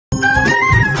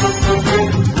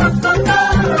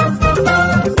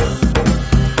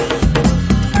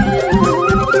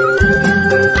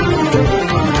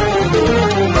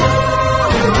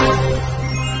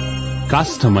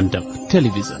Kasthamandap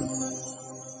television.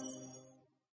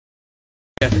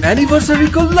 Anniversary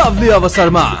को lovely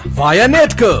अवसरमा via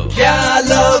net को क्या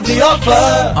लभली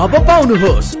अफर अब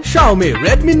पाउनुहोस् Xiaomi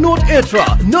Redmi Note 8 र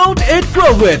Note 8 Pro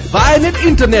with via net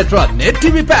internet र net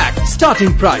TV pack starting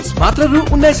price मात्र रु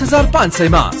 19,500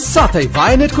 मा। साथै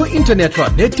भाया नेट को इन्टरनेट र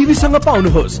नेट टिभी सँग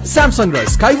पाउनुहोस् Samsung र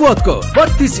Skyworth को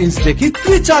 32 इन्च देखि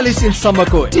 43 इन्च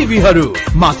सम्मको टिभीहरु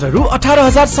मात्र रु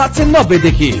 18,790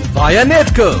 देखि। भाया नेट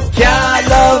को क्या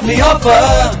लभली अफर।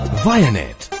 भाया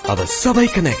नेट अब सबै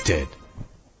कनेक्टेड।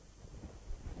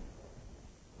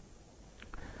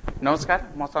 नमस्कार,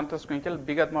 म सन्तोष कुइकेल।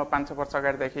 विगत म 5 वर्ष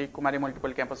अगाडिदेखि कुमारी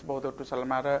मल्टिपल क्याम्पस बौद्धोर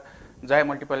टुसलमा र जय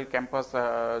मल्टिपल क्याम्पस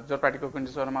जोरपाटीको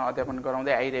कुण्डेश्वरमा अध्यापन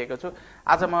गराउँदै आइरहेको छु।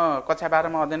 आज म कक्षा 12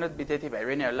 मा अध्ययनरत विद्यार्थी भाइ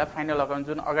बहिनीहरूलाई फाइनल अकाउन्ट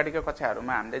जुन अगाडिको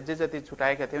कक्षाहरूमा हामीले जे जति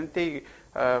छुटाएका थियौँ त्यही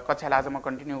कक्षालाई आज म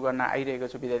कन्टिन्यू गर्न आइरहेको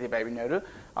छु विद्यार्थी भाइ बहिनीहरू।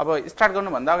 अब स्टार्ट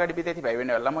गर्नुभन्दा अगाडि विद्यार्थी भाइ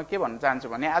बहिनीहरूलाई म के भन्न चाहन्छु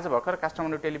भने आज भर्खर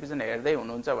काष्ठमण्डप टेलिभिजन हेर्दै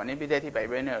हुनुहुन्छ भने विद्यार्थी भाइ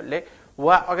बहिनीहरूले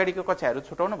वा अगाडिको कक्षाहरू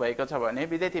छुटाउनु भएको छ भने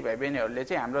विद्यार्थी भाइ बहिनीहरूले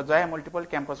चाहिँ हाम्रो जय मल्टिपल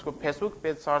क्याम्पसको फेसबुक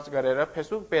पेज सर्च गरेर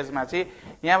फेसबुक पेजमा चाहिँ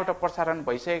यहाँबाट प्रसारण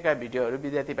भइसकेका भिडियोहरू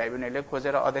विद्यार्थी भाइ बहिनीहरूले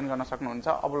खोजेर अध्ययन गर्न सक्नुहुन्छ,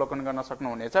 अवलोकन गर्न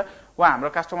सक्नुहुनेछ। वा हाम्रो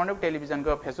काष्ठमण्डप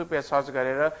टेलिभिजनको फेसबुक पेज सर्च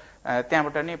गरेर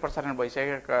त्यहाँबाट नै प्रसारण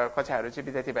भइसकेका कक्षाहरू चाहिँ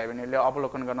विद्यार्थी भाइ बहिनीहरूले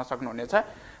अवलोकन गर्न सक्नुहुनेछ।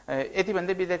 यति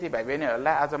भन्दै विद्यार्थी भाइ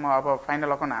बहिनीहरूलाई आज म अब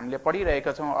फाइनल अकाउन्ट हामीले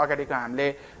पढिरहेका छौँ। अगाडिको हामीले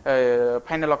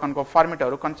फाइनल अकाउन्टको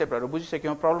फर्मेटहरू कन्सेप्टहरू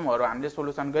बुझिसक्यौँ, प्रब्लमहरू हामीले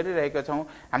सोल्युसन गरिरहेका छौँ।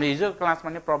 हामीले हिजो क्लासमा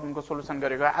नै प्रब्लमको सोल्युसन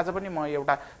गरेको, आज पनि म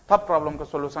एउटा थप प्रब्लमको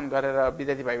सोल्युसन गरेर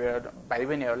विद्यार्थी भाइ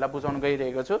बहिनीहरूलाई बुझाउन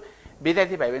गइरहेको छु।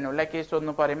 विद्यार्थी भाइ बहिनीहरूलाई केही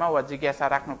सोध्नु परेमा वा जिज्ञासा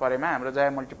राख्नु परेमा हाम्रो जय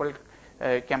मल्टिपल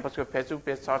क्याम्पसको फेसबुक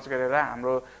पेज सर्च गरेर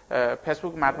हाम्रो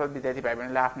फेसबुक मार्फत विद्यार्थी भाइ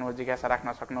बहिनीले आफ्नो जिज्ञासा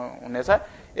राख्न सक्नुहुनेछ।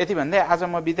 यति भन्दै आज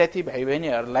म विद्यार्थी भाइ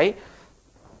बहिनीहरूलाई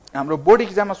हाम्रो बोर्ड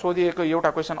इक्जाममा सोधिएको एउटा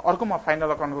क्वेसन अर्को म फाइनल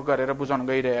अकाउन्टको गरेर बुझाउन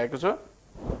गइरहेको छु।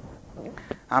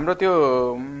 हाम्रो त्यो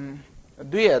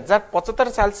 2075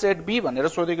 साल सेट बी भनेर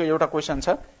सोधेको एउटा क्वेसन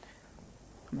छ।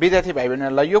 विद्यार्थी भाइ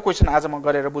बहिनीहरूलाई यो क्वेसन आज म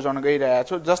गरेर बुझाउन गइरहेको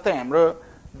छु। जस्तै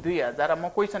हाम्रो 2000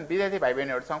 म क्वेसन विद्यार्थी भाइ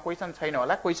बहिनीहरूसँग क्वेसन छैन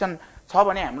होला, क्वेसन छ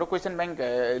भने हाम्रो क्वेसन ब्याङ्क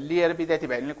लिएर विद्यार्थी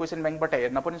भाइ बहिनीले क्वेसन ब्याङ्कबाट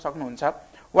हेर्न पनि सक्नुहुन्छ।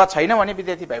 वा छैन भने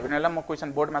विद्यार्थी भाइ बहिनीहरूलाई म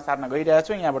क्वेसन बोर्डमा सार्न गइरहेको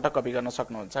छु, यहाँबाट कपी गर्न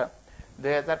सक्नुहुन्छ।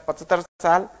 2075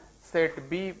 साल सेट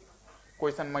बी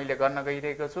क्वेसन मैले गर्न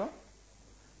गइरहेको छु।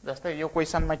 जस्तै यो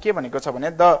क्वेसनमा के भनेको छ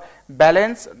भने the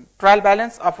balance trial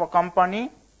balance of a company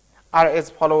are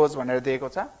as follows भनेर दिएको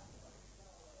छ।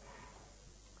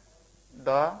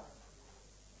 The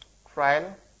trial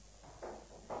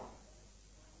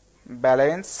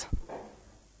balance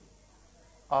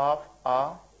of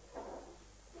a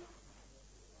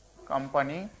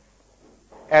company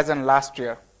as on last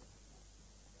year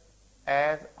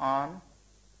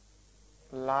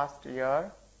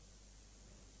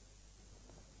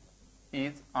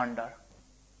is under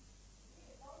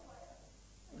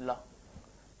ल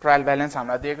ट्रायल ब्यालेन्स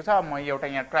हामीलाई दिएको छ। म एउटा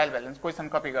यहाँ ट्रायल ब्यालेन्स क्वेसन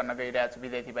कपी गर्न गइरहेको छु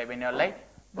विद्यार्थी भाइ बहिनीहरूलाई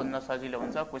बुझ्न सजिलो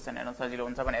हुन्छ, क्वेसन हेर्न सजिलो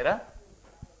हुन्छ भनेर।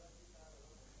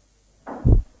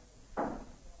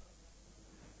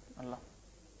 ल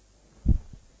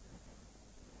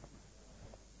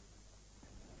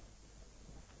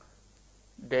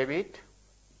डेबिट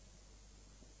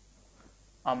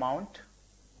अमाउन्ट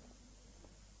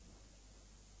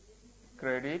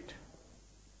क्रेडिट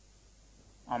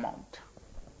अमाउन्ट।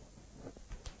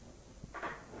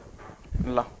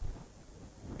 ल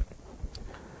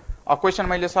क्वेसन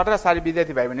मैले सर सारी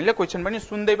विद्यार्थी भाइ बहिनीले क्वेसन पनि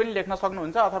सुन्दै पनि लेख्न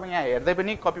सक्नुहुन्छ अथवा यहाँ हेर्दै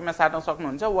पनि कपीमा सार्न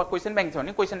सक्नुहुन्छ वा क्वेसन ब्याङ्क छ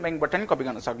भने क्वेसन ब्याङ्कबाट नि कपी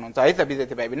गर्न सक्नुहुन्छ है त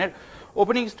विद्यार्थी भाइ बहिनी।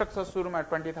 ओपनिङ स्टक छ सुरुमा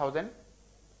 20,000,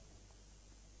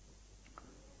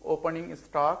 ओपनिङ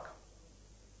स्टक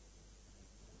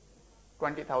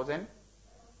 20,000।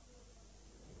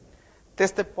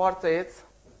 त्यस्तै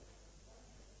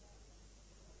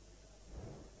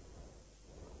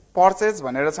पर्चेज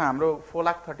भनेर छ हाम्रो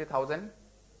 4,30,000।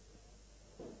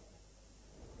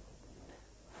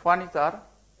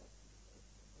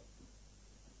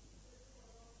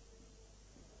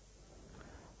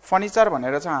 फर्निचर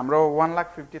भनेर छ हाम्रो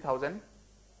 1,50,000।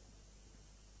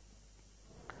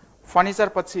 फर्निचर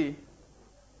पछि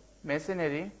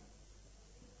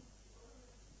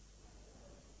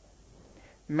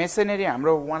मेसिनरी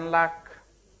हाम्रो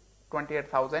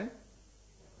 1,28,000।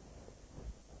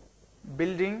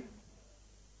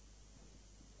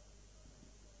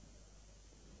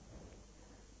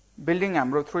 बिल्डिङ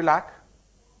हाम्रो 3 लाख।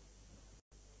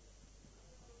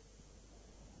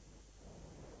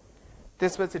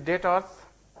 त्यसपछि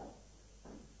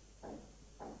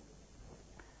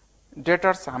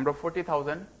डेटर्स हाम्रो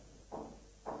 40,000।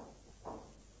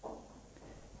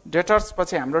 डेटर्स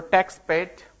पछि हाम्रो ट्याक्स पेड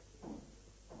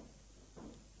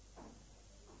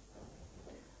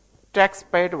ट्याक्स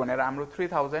पेड भनेर हाम्रो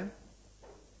 3000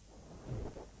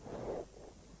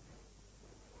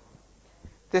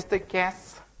 त्यस्तै cash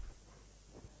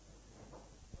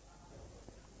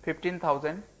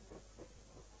 15000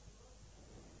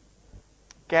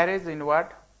 carriage inward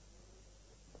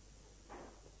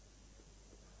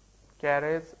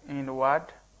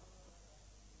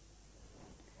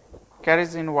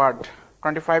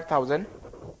 25000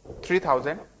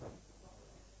 3000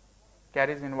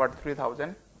 carriage inward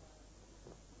 3000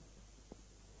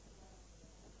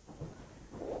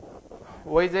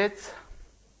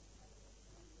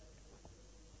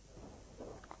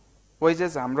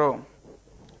 wages हाम्रो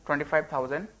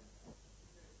 25000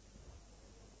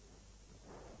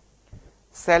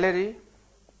 salary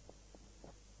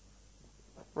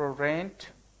or rent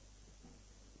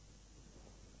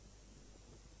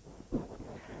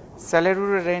salary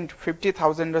or rent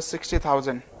 50000 or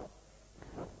 60000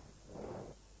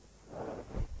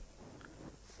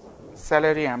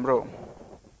 salary हाम्रो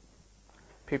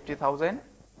 50000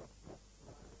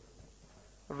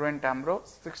 rent हाम्रो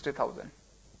 60000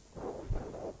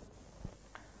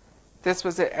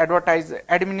 त्यसपछि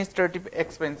administrative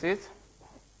expenses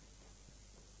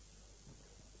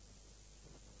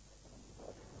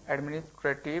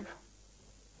administrative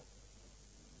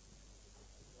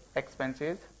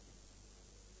expense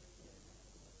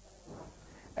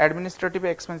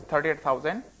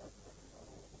 38000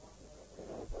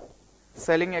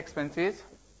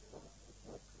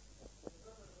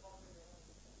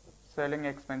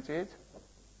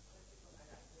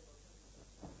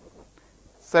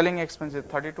 selling expenses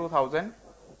 32000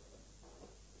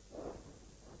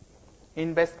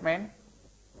 investment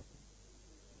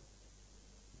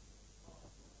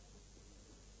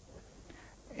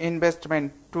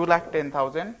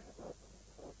 2,10,000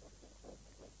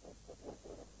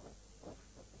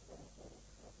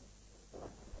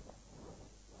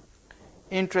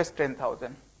 interest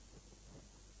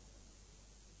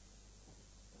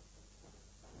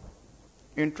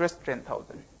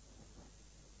 10,000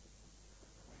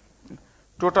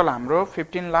 total हाम्रो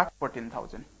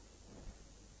 15,14,000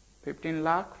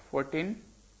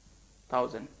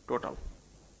 total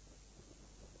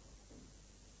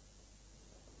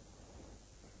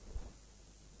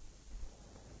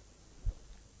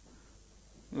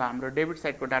ल हाम्रो डेबिट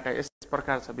साइडको डाटा यस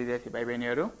प्रकार छ विद्यार्थी भाइ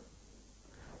बहिनीहरु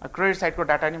क्रेडिट साइडको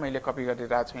डाटा नि मैले कपी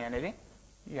गरिरहेको छु यहाँनेरि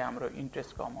यो हाम्रो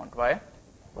इन्ट्रेस्टको अमाउन्ट भयो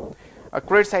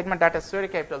क्रेडिट साइडमा डाटा शेयर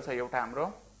क्यापिटल छ एउटा हाम्रो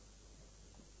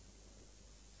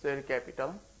share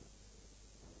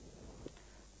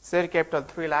capital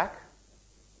 3 lakh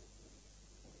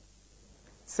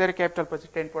share capital पछि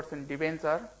 10%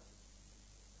 डिबेन्चर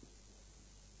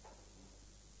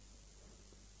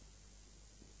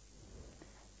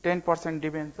 10%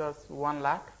 डिबेन्चर्स 1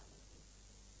 लाख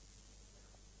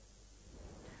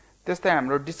त्यस्तै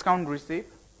हाम्रो discount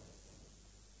receive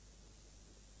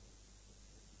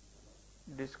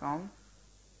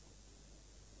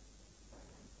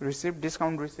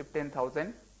discount receive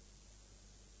 10,000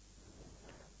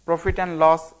 profit and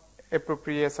loss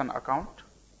appropriation account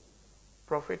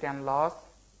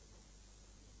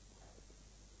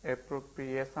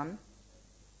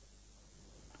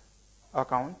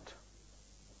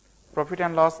profit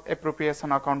and loss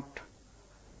appropriation account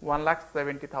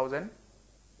 1,70,000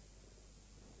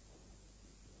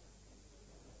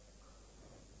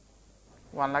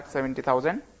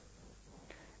 1,70,000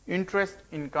 interest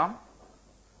income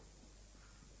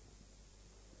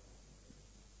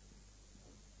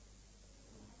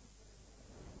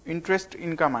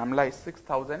हामीलाई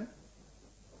 6,000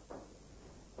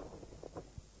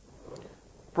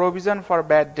 provision for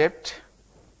bad debt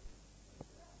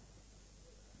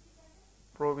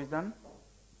provision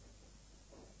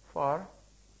for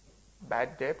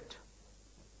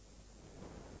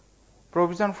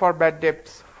bad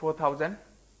debts 4,000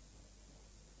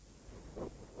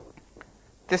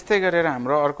 त्यस्तै गरेर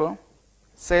हाम्रो अर्को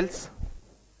सेल्स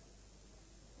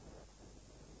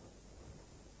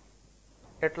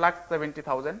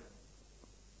 8,70,000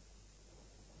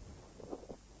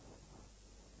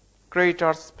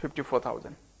 creditors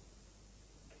 54,000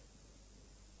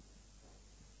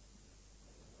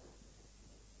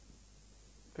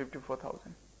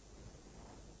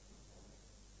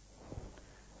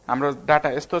 हाम्रो data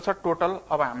यस्तो छ टोटल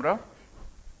अब हाम्रो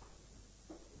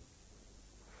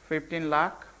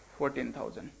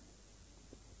 15,14,000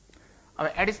 अब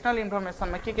एडिशनल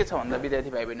इन्फर्मेसनमा के छ भन्दा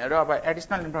विद्यार्थी भाइ बहिनीहरु अब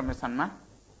एडिशनल इन्फर्मेसनमा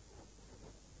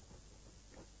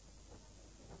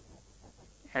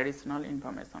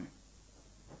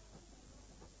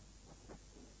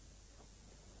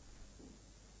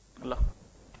ल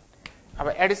अब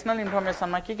एडिशनल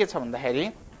इन्फर्मेसनमा के छ भन्दाखेरि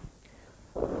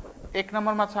एक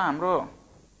नम्बरमा छ हाम्रो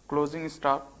क्लोजिङ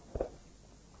स्टक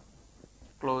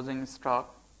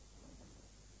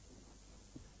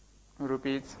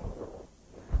रुपीज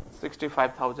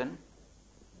 65,000।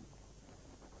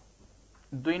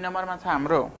 2 नम्बरमा छ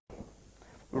हाम्रो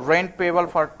rent payable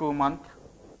for 2 month,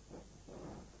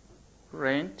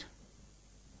 rent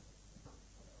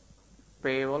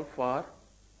payable for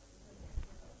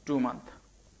 2 month।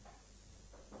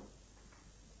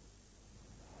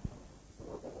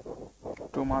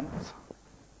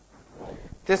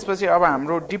 त्यसपछि अब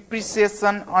हाम्रो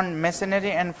depreciation on machinery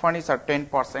and furniture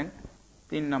 10%।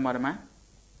 3 नम्बरमा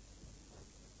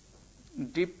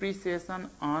depreciation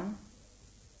on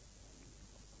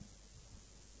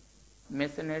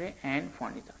machinery and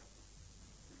furniture.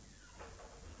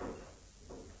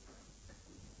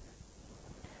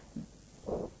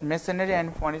 Machinery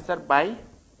and furniture by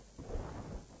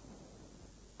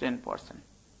 10%।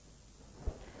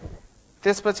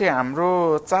 त्यसपछि हाम्रो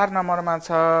 4 नम्बरमा छ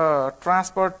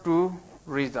transfer to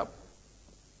reserve.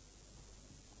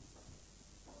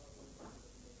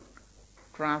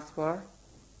 Transfer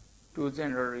to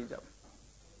general reserve.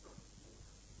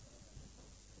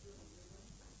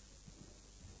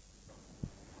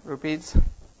 Rupees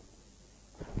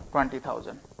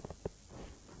 20,000।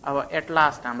 अब एट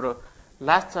लास्ट हाम्रो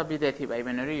लास्ट छ विद्यार्थी भाइ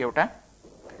बहिनीहरु एउटा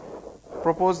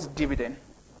propose dividend.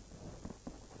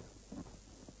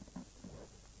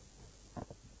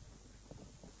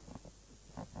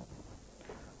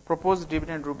 proposed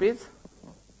dividend rupees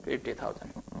 50,000।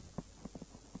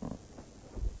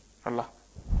 ल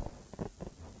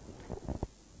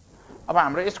अब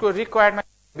हाम्रो यसको रिक्वायर्डमा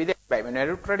विद्यार्थी भाइ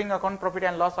बहिनीहरु trading account, profit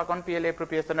and loss account, PL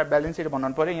appropriation र ब्यालेन्स सिट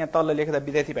बनाउनु पर्यो। यहाँ तल लेखेदा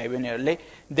विद्यार्थी भाइ बहिनीहरुले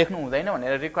देख्नु हुँदैन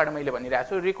भनेर रिक्वायर्ड मैले भनिरहेको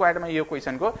छु। रिक्वायर्डमा यो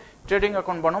क्वेशनको ट्रेडिङ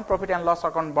अकाउन्ट बनाऊ, प्रॉफिट एन्ड लस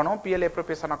अकाउन्ट बनाऊ, पीएल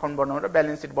एप्रोप्रिएसन अकाउन्ट बनाऊ र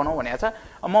ब्यालेन्स सिट बनाऊ भनेको छ।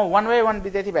 म 1 by 1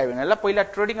 विद्यार्थी भाइ बहिनीहरुलाई पहिला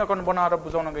ट्रेडिङ अकाउन्ट बनाएर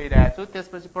बुझाउन गइरहेको छु,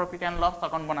 त्यसपछि प्रॉफिट एन्ड लस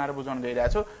अकाउन्ट बनाएर बुझाउन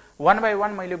गइरहेको छु। 1 by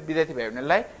 1 मैले विद्यार्थी भाइ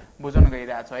बहिनीहरुलाई बुझाउन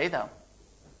गइरहेको छु है त।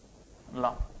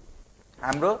 ल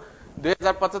हाम्रो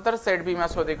 2075 सेट बी मा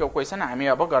सोधेको क्वेशन हामी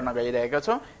अब गर्न गइरहेका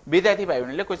छौं। विद्यार्थी भाइ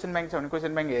बहिनीले क्वेशन बैंक छ भने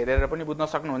क्वेशन बैंक हेरेर पनि बुझ्न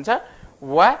सक्नुहुन्छ,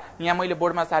 वा यहाँ मैले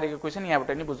बोर्डमा सारेको क्वेशन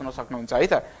यहाँबाट नि बुझ्न सक्नुहुन्छ है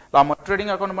त। ल म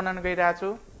ट्रेडिङ अकाउन्ट बनाउन गइरहेको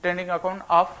छु। Trading account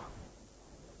of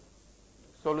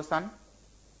solution,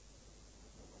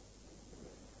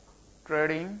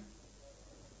 trading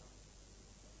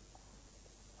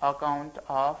account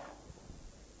of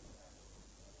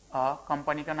a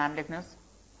company का नाम लेख्नुस्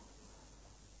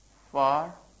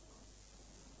फर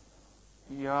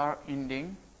year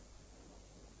ending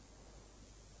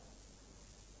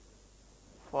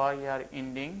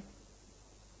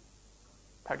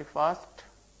 31st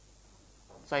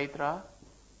चैत्र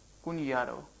कुन इयर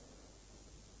हो,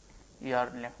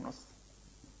 इयर लेख्नुस्।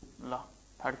 ल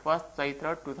 31st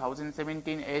चैत्र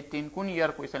 2017-18 कुन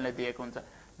इयर क्वेशनले दिएको हुन्छ।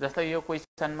 जस्तै यो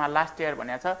क्वेशनमा लास्ट इयर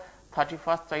भनेको छ,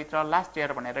 31st चैत्र लास्ट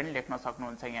इयर भनेर नि लेख्न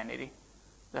सक्नुहुन्छ यहाँनेरि।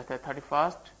 जस्तै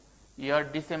 31st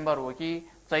इयर डिसेम्बर हो कि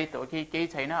चैत हो कि केही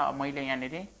छैन, मैले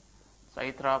यहाँनेरि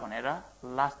चैत्र भनेर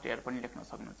लास्ट इयर पनि लेख्न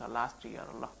सक्नुहुन्छ, लास्ट इयर।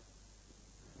 ल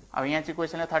अब यहाँ चाहिँ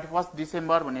क्वेशनले 31st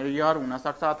डिसेम्बर भनेर इयर हुन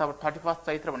सक्छ, अथवा 31st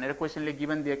चैत्र भनेर क्वेशनले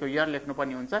गिभन दिएको इयर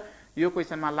लेख्नुपर्ने हुन्छ। यो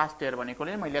क्वेशनमा लास्ट इयर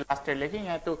भनेकोले मैले लास्ट इयर लेखेँ।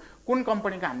 यहाँ त्यो कुन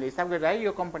कम्पनीको हामीले हिसाब गरिरहेको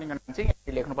यो कम्पनीको नाम चाहिँ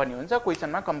यहाँ लेख्नुपर्ने हुन्छ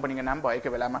क्वेशनमा कम्पनीको नाम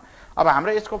भएको बेलामा। अब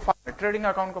हाम्रो यसको ट्रेडिङ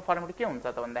अकाउन्टको फर्मेट के हुन्छ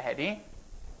त भन्दाखेरि,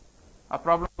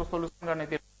 प्रब्लमको सोलुसन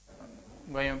गर्नेतिर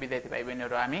गयौं विद्यार्थी भाइ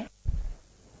बहिनीहरु हामी।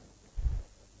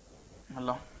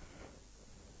 ल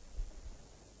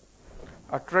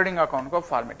ट्रेडिङ अकाउन्टको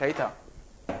फर्मेट है त।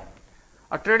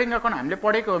 ट्रेडिङ अकाउन्ट हामीले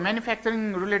पढेको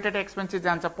म्यानुफ्याक्चरिङ रिलेटेड एक्सपेन्सेस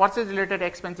जान्छ, पर्चेज रिलेटेड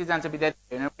एक्सपेन्सेस जान्छ विद्यार्थी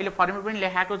भाइ बहिनीहरु। मैले फर्मेट पनि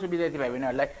लेखाएको छु विद्यार्थी भाइ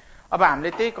बहिनीहरुलाई। अब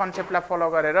हामीले त्यही कन्सेप्टलाई फलो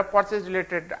गरेर पर्चेज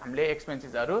रिलेटेड हामीले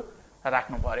एक्सपेन्सेसहरु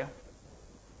राख्नु पर्यो।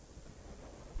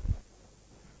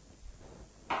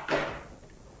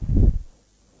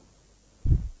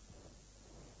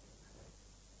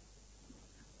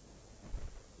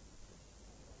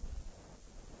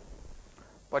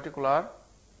 पर्टिकुलर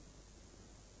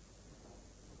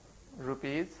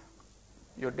रुपीज,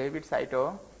 यो डेबिट साइड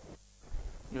हो,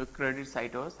 यो क्रेडिट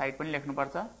साइड हो, साइड पनि लेख्नु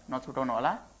पर्छ नछुटाउनु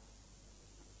होला।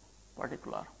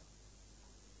 पर्टिकुलर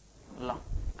ल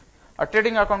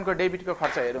ट्रेडिङ अकाउन्टको डेबिटको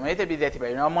खर्च हेरौँ है त विद्यार्थी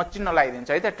भाइ। अब म चिन्ह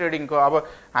लगाइदिन्छु है त ट्रेडिङको। अब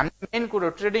हाम्रो मेन कुरो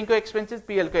ट्रेडिङको एक्सपेन्सेस,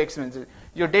 पीएलको एक्सपेन्सेस।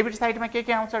 यो डेबिट साइडमा के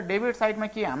आउँछ, डेबिट साइडमा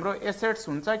कि हाम्रो एसेट्स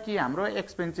हुन्छ कि हाम्रो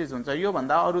एक्सपेन्सेस हुन्छ, यो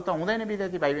भन्दा अरु त हुँदैन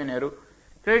विद्यार्थी भाइ बहिनीहरु।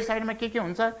 क्रेडिट साइडमा के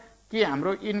हुन्छ कि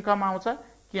हाम्रो इन्कम आउँछ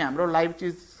कि हाम्रो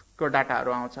लाइबिलिटिजको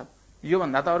डाटाहरु आउँछ, यो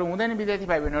भन्दा त अरु हुँदैन विद्यार्थी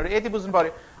भाइ बहिनीहरु। यति बुझ्नु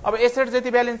पर्यो। अब एसेट्स जति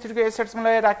ब्यालेन्स सिटको एसेट्समा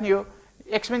लगाएर राख्ने हो,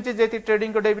 एक्सपेन्सेस जति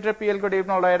ट्रेडिङको डेबिट र पीएलको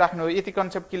डेबिटमा लगाएर राख्ने हो, यति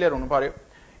कन्सेप्ट क्लियर हुनु पर्यो।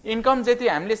 इन्कम जति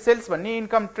हामीले सेल्स भन्ने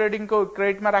इन्कम ट्रेडिङको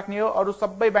क्रेडिटमा राख्ने हो, अरू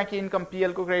सबै बाँकी इन्कम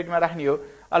पिएल को क्रेडिटमा राख्ने हो।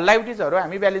 लाइबिलिटिजहरु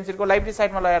हामी ब्यालेन्स सिटको लाइबिलिटी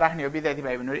साइडमा लगाएर राख्ने हो विद्यार्थी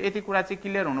भाइ बहिनीहरु। यति कुरा चाहिँ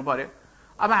क्लियर हुनु पर्यो।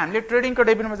 अब हामीले ट्रेडिङको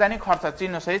डेबिटमा जाने खर्च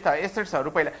चिन्नुहोस् है त। एसेट्सहरु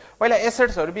पहिला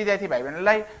एसेट्सहरु विद्यार्थी भाइ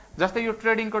बहिनीलाई जस्तै यो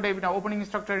ट्रेडिङको डेबिटमा ओपनिङ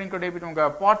स्टक ट्रेडिङको डेबिटमा गयो,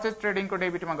 पर्चेज ट्रेडिङको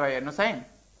डेबिटमा गयो, हेर्नुस् है।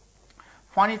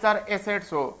 फर्निचर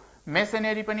एसेट्स हो,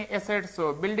 मेसिनरी पनि एसेट्स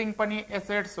हो, बिल्डिङ पनि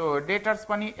एसेट्स हो, डेटर्स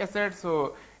पनि एसेट्स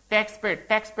हो,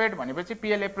 टैक्स पेड भनेपछि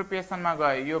पीएल एप्रोप्रिएसनमा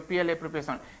गयो, यो पीएल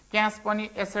एप्रोप्रिएसन। क्याश पनि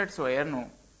एसेट्स हो, हेर्नु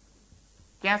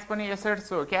क्याश पनि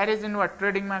एसेट्स हो। क्यारेज इनवर्ड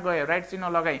ट्रेडिङमा गयो, राइट चिन्ह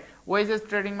लगाई। वेजेस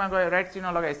ट्रेडिङमा गयो, राइट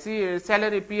चिन्ह लगाई।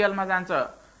 स्यालेरी पीएल मा जान्छ।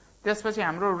 त्यसपछि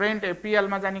हाम्रो रेन्ट पीएल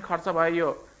मा जाने खर्च भयो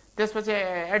यो। त्यसपछि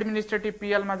एडमिनिस्ट्रेटिभ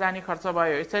पीएल मा जाने खर्च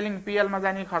भयो, सेलिङ पीएल मा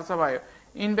जाने खर्च भयो,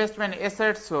 इन्भेस्टमेन्ट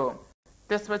एसेट्स हो।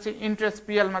 त्यसपछि इन्ट्रेस्ट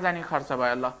पीएल मा जाने खर्च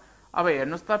भयो। ल अब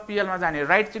हेर्नुस् त पीएल मा जाने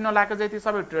राइट चिन्ह लाएको जति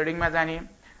सबै ट्रेडिङमा जाने।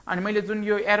 अनि मैले जुन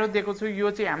यो एरो दिएको छु यो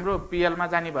चाहिँ हाम्रो पीएल मा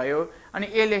जाने भयो। अनि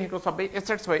ए लेखेको सबै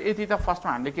एसेट्स भयो। यति त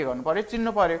फर्स्टमा हामीले के गर्नु पर्यो,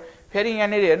 चिन्नु पर्यो। फेरि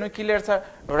यहाँनिर हेर्नु क्लियर छ,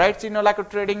 राइट चिन्ह लाएको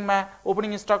ट्रेडिङमा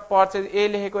ओपनिङ स्टक पर्चेज ए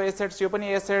लेखेको एसेट्स, यो पनि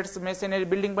एसेट्स, मेसिनरी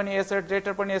बिल्डिङ पनि एसेट्स,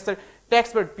 डेटर पनि एसेट्स,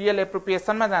 ट्याक्स पेड पीएल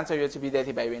एप्रोप्रिएसनमा जान्छ। यो चाहिँ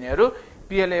विद्यार्थी भाइ बहिनीहरु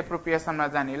पीएल एप्रोप्रिएसनमा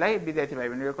जानेलाई विद्यार्थी भाइ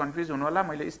बहिनीहरु कन्फ्युज हुनु होला,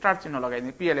 मैले स्टार चिन्ह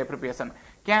लगाइदिएँ पीएल एप्रोप्रिएसन।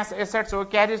 क्याश एसेट्स हो,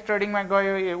 क्यारेज ट्रेडिङमा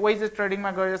गयो, वेजेस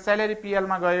ट्रेडिङमा गयो, स्यालेरी पीएल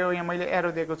मा गयो, यहाँ मैले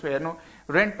एरो दिएको छु हेर्नु।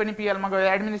 रेन्ट पनि पीएल मा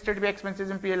गयो, एडमिनिस्ट्रेटिभ एक्सपेन्सेस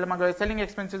पनि पीएल मा गयो, सेलिङ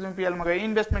एक्सपेन्सेस पनि पीएल मा गयो,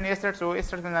 इन्भेस्टमेन्ट एसेट्स हो,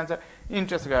 एसेट्समा जान्छ,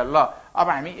 इन्ट्रेस्ट गयो। ल अब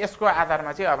हामी यसको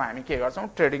आधारमा चाहिँ अब हामी के गर्छौं,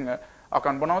 ट्रेडिङ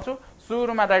अकाउन्ट बनाउँछौं।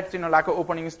 सुरुमा राइट चिन्ह लाको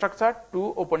ओपनिङ स्टक छ,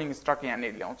 टु ओपनिङ स्टक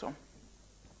यहाँनिर ल्याउँछौं।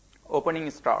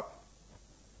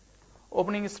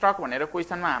 ओपनिङ स्टक भनेर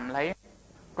क्वेशनमा हामीलाई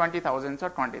 20,000 छ,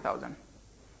 20,000।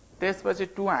 त्यसपछि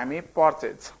टु हामी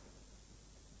पर्चेज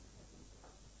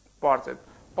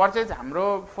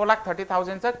हाम्रो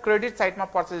 4,30,000 छ। क्रेडिट साइडमा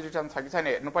पर्चेज रिटर्न छ कि छैन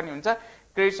हेर्नु पनि हुन्छ।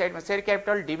 क्रेडिट साइडमा share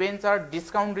capital, debenture,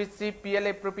 discount receive, PL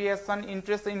appropriation,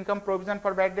 interest income, provision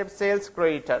for bad date, sales,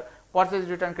 creditor. Purchase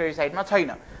return credit साइडमा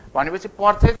छैन भनेपछि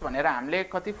पर्चेज भनेर हामीले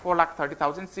कति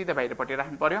 4,30,000 सिधै बाहिरपट्टि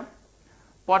राख्नु पर्यो।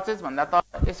 पर्चेज भन्दा त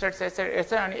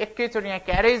एसेट्स अनि एकैचोटि यहाँ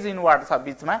क्यारेज इनवर्ड छ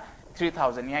बीचमा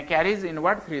 3,000, यहाँ क्यारेज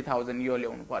इनवर्ड 3,000 यो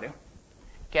ल्याउनु पर्यो।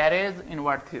 Carriage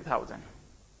inward 3,000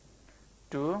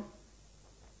 to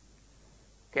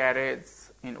carriage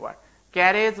inward.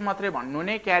 Carriage मात्रै भन्नु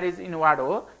नै क्यारेज इनवर्ड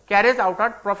हो। Carriage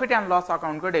outward profit and loss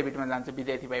अकाउन्टको डेबिटमा जान्छ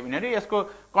विद्यार्थी भाइ बहिनीहरु। यसको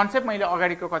कन्सेप्ट मैले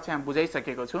अगाडिको कक्षामा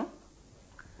बुझाइसकेको छु।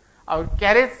 अब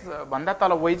क्यारेज भन्दा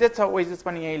तल वेजेस छ, वेजेस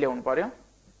पनि यही ल्याउनु पर्यो।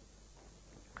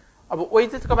 अब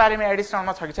वेजेसको बारेमा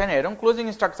एडिसनलमा छ कि छैन हेरौं।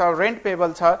 क्लोजिङ स्टक छ, रेन्ट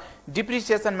पेबल छ,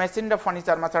 डिप्रिसिएसन मेसिन र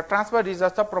फर्निचरमा छ, ट्रान्सफर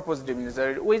रिजर्भ छ, प्रपोज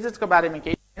डिभिजन। वेजेसको बारेमा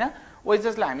केही छैन।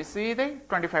 वेजेसलाई हामी सिधै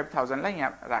 25,000 लाई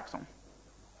यहाँ राख्छौं।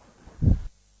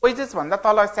 वेजेस भन्दा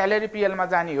तल स्यालेरी पीएल मा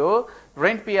जाने हो,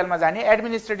 रेन्ट पीएल मा जाने,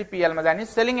 एडमिनिस्ट्रेटिभ पीएल मा जाने,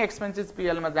 सेलिङ एक्सपेन्सेस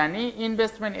पीएल मा जाने,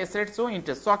 इन्भेस्टमेन्ट एसेट्स हो,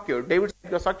 इन्ट्रेस्ट सक्यो। डेबिट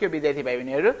साइडको सक्यो विद्यार्थी भाइ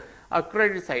बहिनीहरु।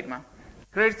 क्रेडिट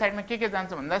साइडमा के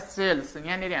जान्छ भन्दा सेल्स।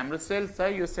 यहाँनिर हाम्रो सेल्स छ,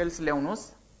 यो सेल्स ल्याउनुस्।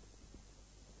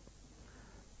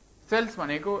 सेल्स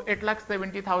भनेको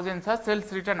 8,70,000 छ।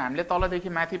 सेल्स रिटर्न हामीले तलदेखि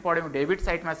माथि पढ्यौं, डेबिट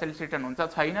साइडमा सेल्स रिटर्न हुन्छ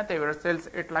छैन, त्यही भएर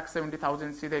सेल्स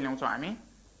 8,70,000 सिधै ल्याउँछौं हामी।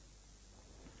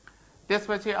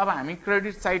 त्यसपछि अब हामी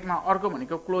क्रेडिट साइडमा अर्को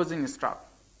भनेको क्लोजिङ स्टक।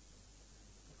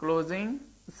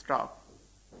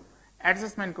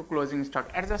 एडजस्टमेन्टको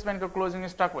क्लोजिङ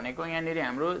स्टक भनेको यहाँनिर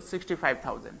हाम्रो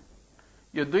 65,000।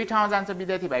 यो दुई ठाउँ जान्छ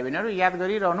विद्यार्थी भाइ बहिनीहरु, याद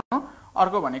गरिरहनु।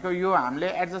 अर्को भनेको यो हामीले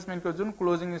एडजस्टमेन्टको जुन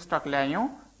क्लोजिङ स्टक ल्यायौं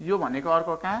यो भनेको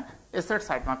अर्को कहाँ एसेट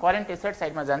साइडमा, करेन्ट एसेट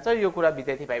साइडमा जान्छ। यो कुरा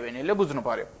विद्यार्थी भाइ बहिनीले बुझ्नु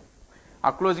पर्यो।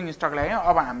 क्लोजिङ स्टक ल्यायौं,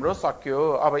 अब हाम्रो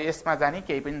सक्यो। अब यसमा जाने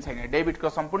केही पनि छैन। डेबिटको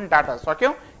सम्पूर्ण डाटा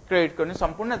सक्यो, क्रेडिटको नि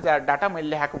सम्पूर्ण डाटा मैले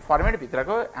लेखेको फर्मेट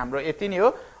भित्रको हाम्रो यति नै हो।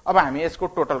 अब हामी यसको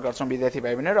टोटल गर्छौं विद्यार्थी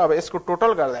भाइ बहिनीहरु। अब यसको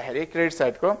टोटल गर्दाखेरि क्रेडिट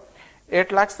साइडको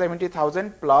 8,70,000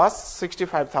 प्लस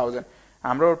 65,000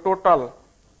 हाम्रो टोटल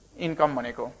इन्कम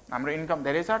भनेको, हाम्रो इन्कम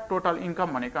धेरै छ। टोटल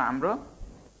इन्कम भनेको हाम्रो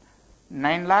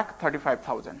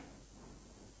 9,35,000।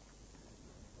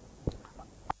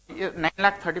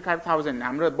 9,35,000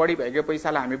 हाम्रो बढी भएको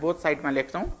पैसालाई हामी बोथ साइडमा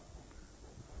लेख्छौं।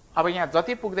 अब यहाँ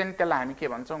जति पुग्दैन त्यसलाई हामी के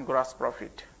भन्छौं, ग्रस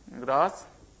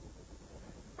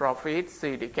प्रॉफिट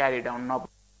सीडी क्यारी डाउन न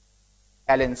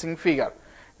balancing figure.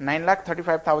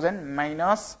 9,35,000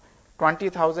 minus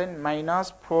 20,000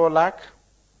 minus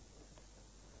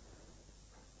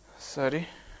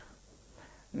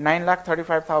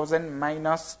 9,35,000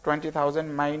 minus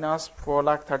 20,000 minus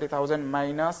 4,30,000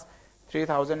 minus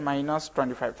 3,000 minus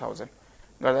 25,000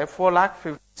 गर्दा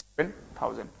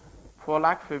 4,57,000।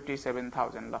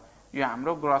 4,57,000 ल यो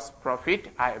हाम्रो ग्रस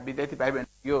प्रॉफिट आयो विद्यार्थी भाइ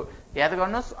बहिनी। यो याद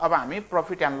गर्नुस्। अब हामी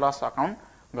प्रॉफिट एन्ड लस अकाउन्ट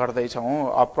गर्दै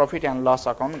छौं। अब प्रॉफिट एन्ड लस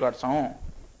अकाउन्ट गर्छौं।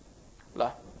 ल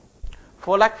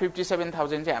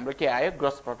 4,57,000 चाहिँ हाम्रो के आयो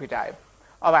ग्रोस प्रॉफिट आयो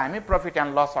अब हामी प्रॉफिट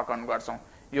एन्ड लस अकाउन्ट गर्छौं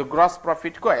यो ग्रोस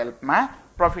प्रॉफिट को हेल्पमा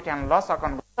प्रॉफिट एन्ड लस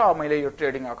अकाउन्ट गर्छ अब मैले यो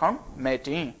ट्रेडिङ अकाउन्ट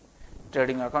मेटेँ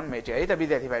है त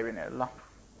विद्यार्थी भाइ बहिनीहरु ल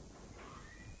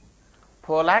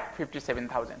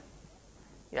 4,57,000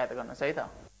 याद गर्नुस् है त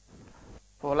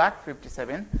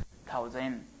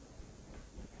 4,57,000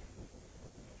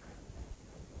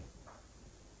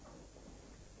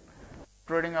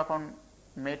 ट्रेडिङ अकाउन्ट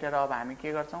मेटेर अब हामी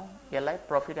के गर्छौं यसलाई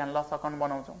प्रॉफिट एन्ड लस अकाउन्ट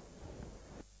बनाउँछौं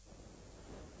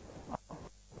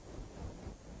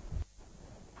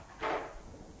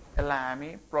यसलाई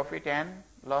हामी profit and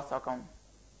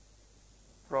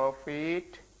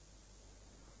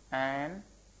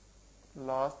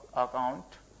loss account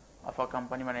of a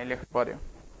company भनेर लेख्नु पर्यो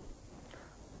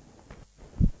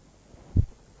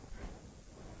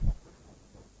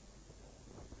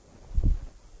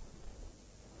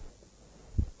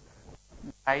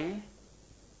by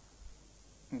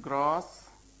gross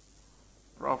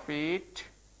profit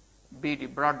BD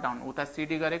brought down उता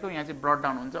CD गरेको यहाँ चाहिँ brought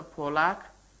down हुन्छ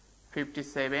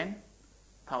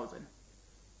 4,57,000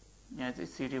 यहाँ चाहिँ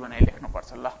CD भनेर लेख्नु पर्छ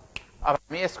ल अब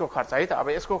हामी यसको खर्च है त अब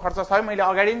यसको खर्च सबै मैले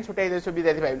अगाडि नै छुटाइदिएछु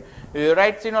विद्यार्थी भाइ यो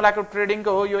राइट चिनोलाको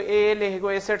ट्रेडिङको हो यो ए लेखेको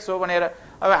एसेट्स हो भनेर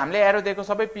अब हामीले एरो दिएको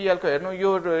सबै पीएल को हेर्नु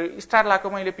यो स्टार लाको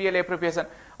मैले पीएल एप्रोप्रिएसन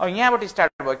अब यहाँबाट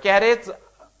स्टार्ट भयो क्यारेज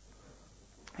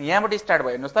यहाँबाट स्टार्ट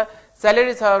भयो हेर्नुस् त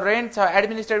स्यालेरी छ रेन्ट छ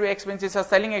एडमिनिस्ट्रेटिभ एक्सपेन्सेस छ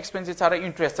सेलिङ एक्सपेन्सेस छ र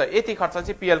इन्ट्रेस्ट छ यति खर्च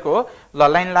चाहिँ पीएल को हो ल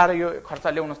लाइन लाएर यो खर्च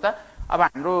ल्याउनुस् त अब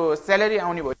हाम्रो स्यालेरी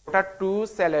आउने भयो एउटा टु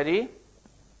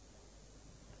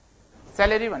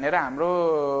स्यालेरी भनेर हाम्रो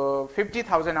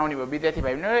 50,000 आउने भयो विद्यार्थी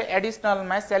भाइ बहिनी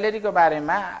एडिसनलमा स्यालेरीको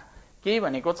बारेमा केही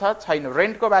भनेको छैन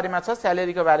रेन्टको बारेमा छ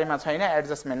स्यालेरीको बारेमा छैन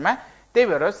एडजस्टमेन्टमा त्यही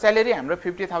भएर स्यालेरी हाम्रो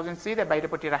 50,000 सिधै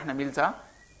बाहिरपट्टि राख्न मिल्छ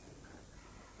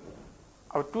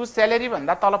अब टु स्यालेरी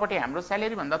भन्दा तलपट्टि हाम्रो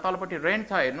स्यालेरी भन्दा तलपट्टि रेन्ट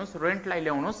छ हेर्नुस् रेन्टलाई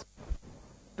ल्याउनुस्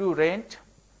टु रेन्ट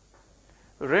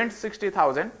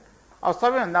 60,000 अब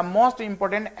सबैभन्दा most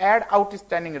important add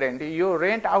outstanding rent यो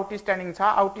रेन्ट आउटस्ट्यान्डिङ छ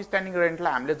आउटस्ट्यान्डिङ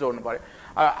रेन्टलाई हामीले जोड्नु पर्यो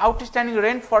आउटस्ट्यान्डिङ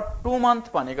रेन्ट फर 2 मन्थ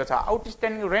भनेको छ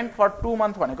आउटस्ट्यान्डिङ रेन्ट फर 2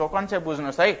 मन्थ भनेको कन्सेप्ट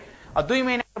बुझ्नुस् है 2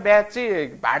 महिनाको ब्याज चाहिँ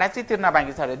भाडा चाहिँ तिर्न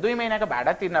बाँकी छ अरे 2 महिनाको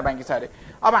भाडा तिर्न बाँकी छ अरे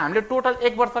अब हामीले टोटल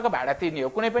 1 वर्षको भाडा तिर्ने हो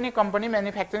कुनै पनि कम्पनी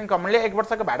म्यानुफ्याक्चरिङ कम्पनीले 1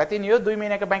 वर्षको भाडा तिर्ने हो 2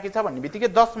 महिनाको बाँकी छ भन्ने बित्तिकै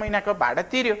 10 महिनाको भाडा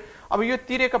तिर्यो अब यो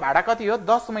तिरेको भाडा कति हो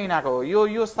 10 महिनाको हो यो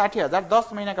 60,000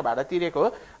 10 महिनाको भाडा तिरेको हो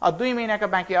अब 2 महिनाको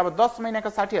बाँकी अब 10 महिनाको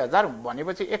 60,000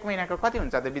 भनेपछि 1 महिनाको कति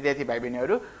हुन्छ त विद्यार्थी भाइ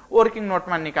बहिनीहरु वर्किङ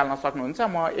नोटमा निकाल्न सक्नुहुन्छ म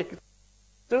एक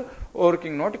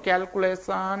working note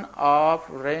calculation of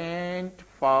rent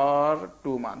for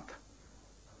 2 month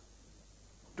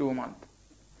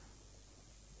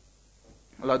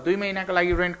ल 2 महिनाको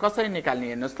लागि रेन्ट कसरी निकाल्ने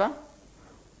हेर्नुस् त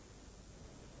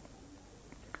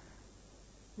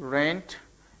रेन्ट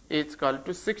इज इक्वल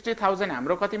टु 60,000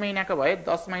 हाम्रो कति महिनाको भयो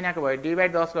 10 महिनाको भयो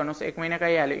डिभाइड 10 गर्नुस् 1 महिनाको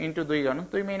आइहाल्यो इन्टु 2 गर्नुस्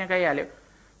 2 महिनाको आइहाल्यो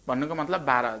भन्नुको मतलब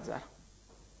 12,000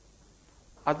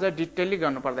 अझ डिटेली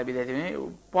गर्नुपर्दा विद्यार्थी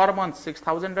पर मन्थ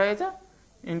 6,000 रहेछ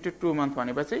इन्टु 2 मन्थ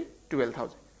भनेपछि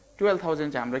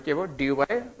 12,000 चाहिँ हाम्रो के भयो ड्यू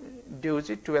भयो ड्यू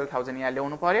चाहिँ 12,000 यहाँ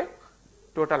ल्याउनु पर्यो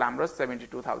टोटल हाम्रो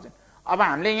 72,000 अब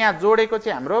हामीले यहाँ जोडेको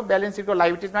चाहिँ हाम्रो ब्यालेन्स शीटको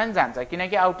लायबिलिटिजमा नि जान्छ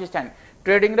किनकि आउटस्ट्यान्डिङ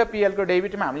ट्रेडिङ र पीएल को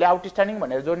डेबिटमा हामीले आउटस्ट्यान्डिङ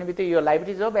भनेर जोड्ने बित्तिकै यो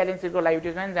लायबिलिटिज हो ब्यालेन्स शीटको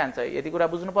लायबिलिटिजमा नि जान्छ यति कुरा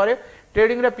बुझ्नु पर्यो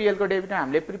ट्रेडिङ र पीएल को डेबिटमा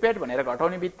हामीले प्रिपेड भनेर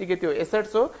घटाउने बित्तिकै त्यो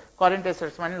एसेट्स हो करेन्ट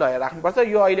एसेट्समा नि लगाएर राख्नुपर्छ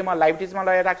यो अहिले म लायबिलिटिजमा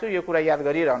लगाएर राख्छु यो कुरा याद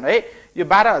गरिरहनु है यो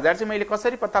 12,000 चाहिँ मैले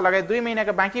कसरी पत्ता लगाए 2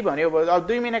 महिनाको बाँकी भन्यो अब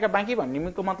 2 महिनाको बाँकी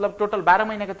भन्नेको मतलब टोटल 12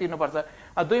 महिनाको तिर्नुपर्छ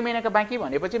अब 2 महिनाको बाँकी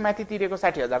भनेपछि माथि तिरेको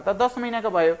 60,000 त 10 महिनाको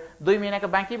भयो 2 महिनाको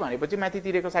बाँकी भनेपछि माथि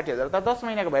तिरेको 60,000 त 10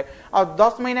 महिनाको भयो अब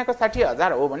 10 महिनाको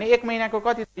 60,000 हो भने 1 महिनाको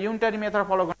कति युनिटरी मेथड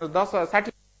फलो गर्नुस्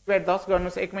 10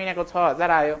 गर्नुस् 1 महिनाको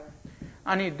 6,000 आयो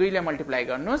अनि 2 ले मल्टिप्लाई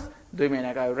गर्नुस् 2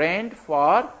 महिनाको रेन्ट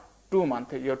फर 2 मन्थ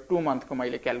यो 2 मन्थको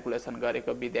मैले क्याल्कुलेसन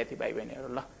गरेको विद्यार्थी भाइ बहिनीहरु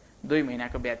ल 2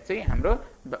 महिनाको ब्याज चाहिँ हाम्रो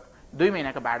 2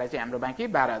 महिनाको भाडा चाहिँ हाम्रो बाँकी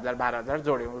 12,000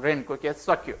 जोड्यौं रेन्टको केस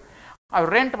सकियो अब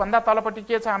रेन्ट भन्दा तलपट्टि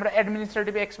के छ हाम्रो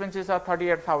एडमिनिस्ट्रेटिभ एक्सपेन्सेस छ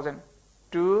 38,000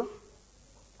 to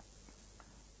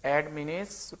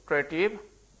administrative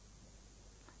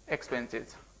expenses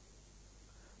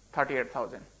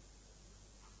 38,000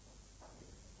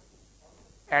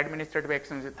 administrative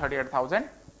expenses 38,000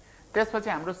 त्यसपछि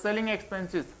हाम्रो selling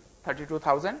expenses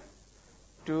 32,000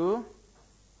 to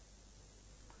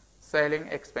selling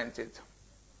expenses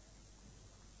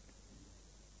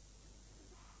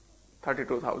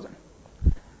 32,000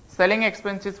 selling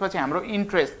expenses पछि हाम्रो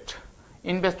इन्ट्रेस्ट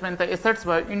इन्भेस्टमेन्ट त एसेट्स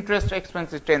भयो इन्ट्रेस्ट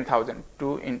एक्सपेन्सेस 10,000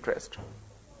 टु इन्ट्रेस्ट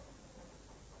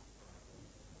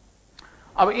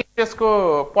अब इन्ट्रेस्टको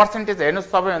पर्सेन्टेज हेर्नु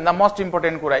सबैभन्दा मोस्ट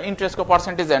इम्पोर्टेन्ट कुरा इन्ट्रेस्टको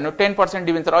पर्सेन्टेज हेर्नु 10%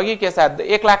 डिभेन्चर अघि के साथ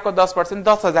 1 लाखको 10%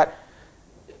 10,000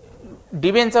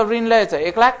 डिभेन्चर ऋण रहेछ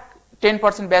 1 लाख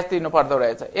 10% ब्याज तिर्नु पर्दो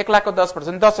रहेछ 1 लाखको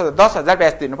 10% 10,000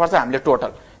 ब्याज तिर्नुपर्छ हामीले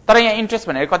टोटल तर यहाँ इन्ट्रेस्ट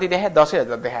भनेर कति देखाए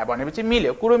 10,000 देखाए भनेपछि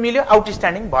मिल्यो कुरो मिल्यो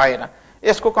आउटस्ट्यान्डिङ भएन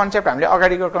यसको कन्सेप्ट हामीले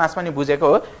अगाडिको क्लासमा नि बुझेको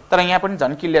हो तर यहाँ पनि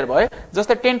झन् क्लियर भयो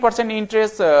जस्तै 10%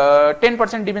 इन्ट्रेस्ट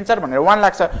 10% डिभेन्चर भनेर 1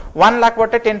 लाख छ 1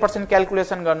 लाखबाट 10%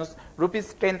 क्याल्कुलेसन गर्नुस्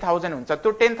रुपीस 10,000 हुन्छ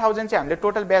त्यो 10,000 चाहिँ हामीले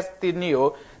टोटल ब्याज तिर्ने हो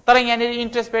तर यहाँनिर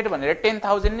इन्ट्रेस्ट पेड भनेर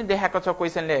 10,000 नै देखाएको छ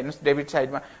क्वेसनले हेर्नुस् डेबिट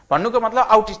साइडमा भन्नुको मतलब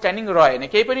आउटस्ट्यान्डिङ रहेन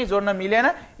केही पनि जोड्न मिलेन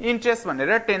इन्ट्रेस्ट भनेर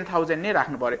 10,000 नै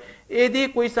राख्नु पर्यो यदि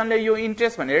क्वेसनले यो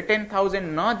इन्ट्रेस्ट भनेर 10,000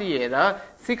 नदिएर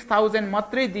 6,000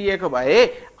 मात्रै दिएको भए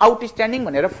आउटस्ट्यान्डिङ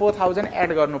भनेर 4,000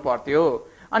 एड गर्नु पर्थ्यो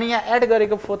अनि यहाँ एड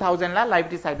गरेको 4,000 ला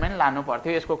लाइबिलिटी साइडमा नि लानु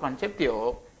पर्थ्यो यसको कन्सेप्ट त्यो हो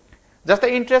जस्तै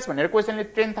इन्ट्रेस्ट भनेर क्वेसनले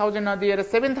 10,000 नदिएर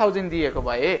 7,000 दिएको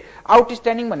भए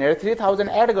आउटस्ट्यान्डिङ भनेर 3,000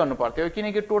 एड गर्नु पर्थ्यो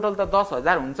किनकि टोटल त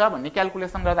 10,000 हुन्छ भन्ने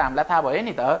क्याल्कुलेसन गर्दा हामीलाई थाहा भयो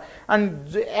नि त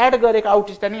अनि एड गरेको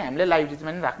आउटस्ट्यान्डिङ हामीले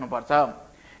लाइबिलिटीमा नि राख्नुपर्छ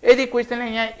यदि क्वेसनले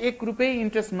यहाँ 1 रुपैयाँ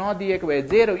इन्ट्रेस्ट नदिएको भए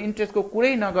जेरो इन्ट्रेस्टको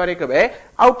कुरै नगरेको भए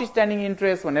आउटस्ट्यान्डिङ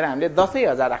इन्ट्रेस्ट भनेर हामीले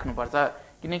 10,000 राख्नुपर्छ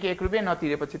किनकि 1 रुपैयाँ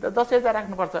नतिरेपछि त 10,000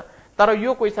 राख्नुपर्छ तर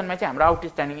यो क्वेसनमा चाहिँ हाम्रो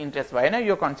आउटस्ट्यान्डिङ इन्ट्रेस्ट भएन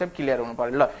यो कन्सेप्ट क्लियर हुनु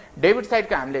पर्यो ल डेबिट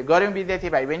साइडको हामीले गर्यौं विद्यार्थी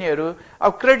भाइ बहिनीहरू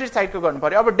अब क्रेडिट साइडको गर्नु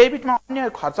पर्यो अब डेबिटमा अन्य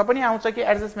खर्च पनि आउँछ कि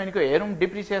एडजस्टमेन्टको हेरौं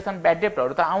डिप्रिसिएसन ब्याड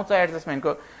डेब्टहरु त आउँछ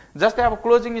एडजस्टमेन्टको जस्तै अब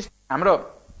क्लोजिङ हाम्रो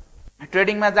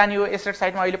ट्रेडिङमा जाने हो एसेट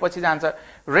साइडमा अहिले पछि जान्छ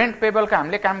रेन्ट पेबलका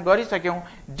हामीले काम गरिसक्यौं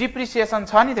डिप्रिसिएसन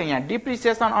छ नि त यहाँ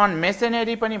डिप्रिसिएसन अन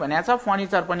मेसिनरी पनि भनेको छ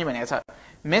फर्निचर पनि भनेको छ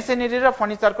मेसिनरी र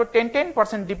फर्निचरको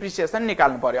 10% डिप्रिसिएसन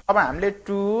निकाल्नु पर्यो अब हामीले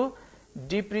to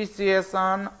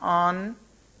depreciation on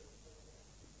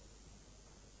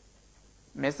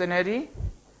machinery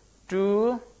to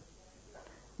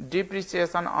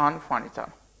depreciation on furniture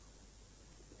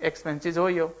expenses हो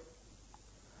यो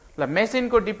ल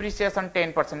मेसिनको डिप्रिसिएसन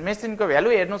 10% मेसिनको भ्यालु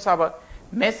हेर्नुस् अब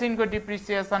मेसिनको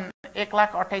डिप्रिसिएसन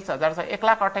 1,28,000 छ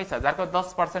 1,28,000 को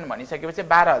 10% भनिसकेपछि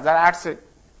 12,800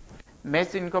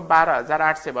 मेसिनको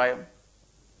 12,800 भयो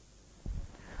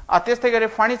त्यस्तै गरी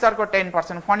फर्निचरको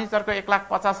 10% फर्निचरको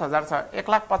 1,50,000 छ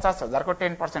 1,50,000 को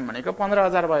 10% भनेको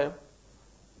 15,000 भयो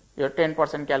यो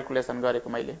 10% क्याल्कुलेसन गरेको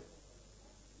मैले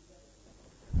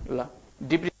ल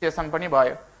डिप्रिसिएसन पनि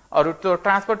भयो अरु त्यो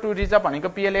ट्रान्सफर टु रिजर्भ भनेको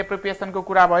पीएल एप्रोप्रिएसन को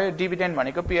कुरा भयो डिभिडेन्ड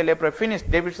भनेको PL appro finish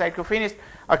debit side को फिनिश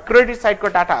क्रेडिट साइड को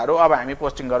डाटाहरु अब हामी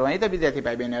पोस्टिङ गरौँ है त विद्यार्थी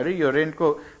भाइ बहिनीहरु यो रेन्ट को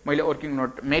मैले वर्किङ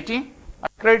नोट मेटी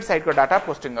क्रेडिट साइड को डाटा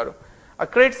पोस्टिङ गरौँ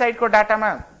क्रेडिट साइड को डाटामा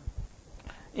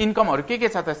इन्कमहरु के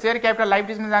छ त शेयर क्यापिटल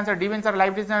लाइबिलिटीजमा जान्छ डिबेन्चर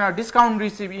लाइबिलिटीजमा डिस्काउन्ट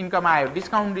रिसिभ इन्कम आयो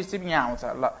डिस्काउन्ट रिसिभ यहाँ आउँछ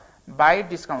ल by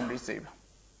discount receive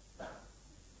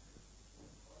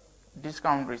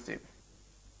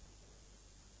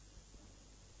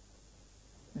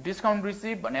discount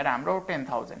receive भनेर हाम्रो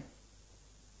 10,000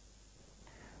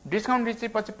 डिस्काउन्ट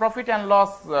रिसिभ पछि प्रॉफिट एन्ड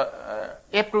लस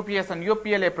एप्रोप्रिएसन यो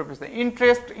पीएल एप्रोप्रिएसन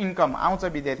इन्ट्रेस्ट इन्कम आउँछ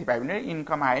विद्यार्थी भाइ बहिनी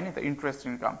इन्कम आयो नि त इन्ट्रेस्ट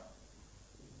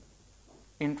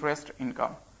इन्कम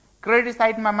क्रेडिट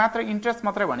साइडमा मात्र इन्ट्रेस्ट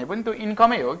मात्रै भने पनि त्यो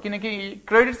इन्कमै हो किनकि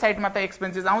क्रेडिट साइडमा त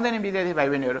एक्सपेन्सेस आउँदैन विद्यार्थी भाइ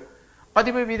बहिनीहरु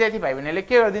कतिपय विद्यार्थी भाइ बहिनीले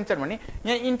के गर्दिन्छन् भने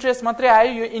यहाँ इन्ट्रेस्ट मात्रै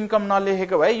आयो यो इन्कम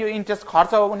नलेखेको भए यो इन्ट्रेस्ट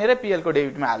खर्च हो भनेर पीएल को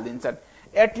डेबिटमा हाल्दिन्छन्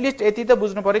एटलिस्ट यति त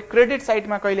बुझ्नु पर्यो क्रेडिट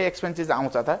साइडमा कहिले एक्सपेन्सेस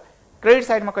आउँछ त क्रेडिट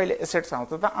साइडमा कहिले एसेट्स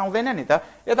आउँछ त आउँदैन नि त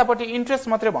यतापट्टि इन्ट्रेस्ट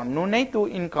मात्रै भन्नु नै त्यो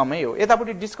इन्कमै हो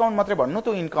यतापट्टि डिस्काउन्ट मात्रै भन्नु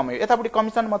त्यो इन्कमै हो यतापट्टि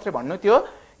कमिसन मात्रै भन्नु त्यो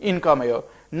इन्कमै हो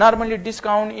नर्मली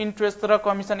डिस्काउन्ट इन्ट्रेस्ट र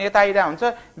कमिसन यता आइरा हुन्छ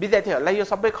विद्यार्थीहरुलाई यो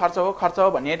सबै खर्च हो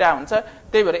भनिरा हुन्छ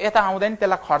त्यही भएर यता आउँदैन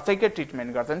त्यसलाई खर्चैकै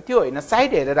ट्रिटमेन्ट गर्छन् त्यो हैन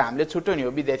साइड हेरेर हामीले छुट्याउने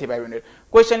हो विद्यार्थी भाइ बहिनीहरु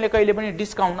क्वेशनले कहिले पनि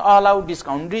discount allow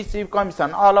discount receive commission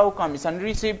allow commission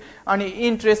receive अनि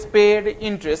interest paid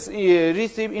interest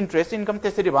receive interest income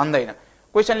त्यसरी भन्दैन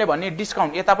क्वेशनले भन्ने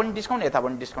डिस्काउन्ट यता पनि डिस्काउन्ट यता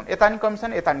पनि डिस्काउन्ट यता नि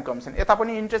कमिसन यता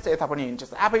पनि इन्ट्रेस्ट यता पनि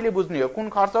इन्ट्रेस्ट आफैले बुझ्ने हो कुन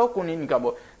खर्च हो कुन इन्कम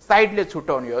हो साइडले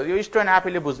छुट्याउने हो यो स्टुडेन्ट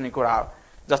आफैले बुझ्ने कुरा हो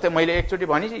जस्तै मैले एकचोटी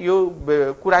भने यो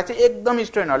कुरा चाहिँ एकदम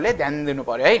स्टुडेन्टहरुले ध्यान दिनु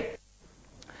पर्यो है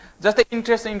जस्तै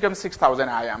इन्ट्रेस्ट इन्कम 6,000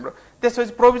 आयो हाम्रो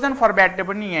त्यसपछि प्रोभिजन फर ब्याड डेट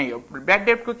पनि यही हो ब्याड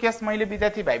डेटको केस मैले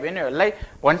विद्यार्थी भाइ बहिनीहरुलाई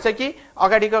भन्छ कि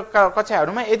अगाडिको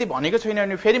कक्षाहरुमा यदि भनेको छैन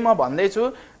भने फेरि म भन्दै छु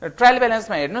ट्रायल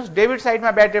ब्यालेन्समा हेर्नुस् डेबिट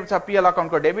साइडमा ब्याड डेट छ पीएल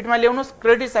अकाउन्टको डेबिटमा ल्याउनुस्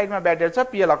क्रेडिट साइडमा ब्याड डेट छ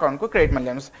पीएल अकाउन्टको क्रेडिटमा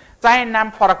ल्याउनुस् चाहे नाम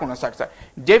फरक हुन सक्छ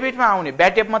डेबिटमा आउने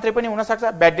ब्याड डेट मात्रै पनि हुन सक्छ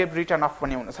ब्याड डेट रिटर्न अफ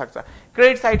पनि हुन सक्छ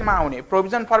क्रेडिट साइडमा आउने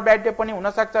प्रोभिजन फर ब्याड डेट पनि हुन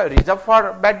सक्छ रिजर्भ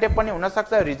फर ब्याड डेट पनि हुन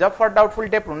सक्छ रिजर्भ फर डाउटफुल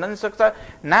डेट हुन सक्छ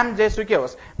नाम जेसुकै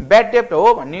होस् ब्याड डेट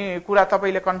हो भन्ने कुरा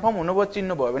तपाईले कन्फर्म हुनुभयो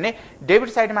चिन्नु भयो भने डेबिट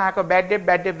साइडमा आएको ब्याड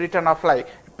डेट रिटर्न अफलाई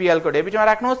पीएल को डेबिटमा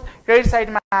राख्नुस्। क्रेडिट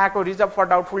साइडमा आएको reserve for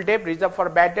doubtful debt, reserve for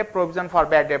bad date, provision for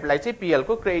bad डेटलाई चाहिँ पीएल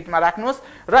को क्रेडिटमा राख्नुस्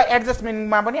र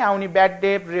एडजस्टमेन्टमा पनि आउने bad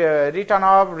date, return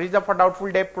of, reserve for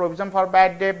doubtful debt, provision for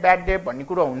bad date भन्ने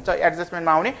कुरो हुन्छ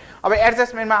एडजस्टमेन्टमा आउने। अब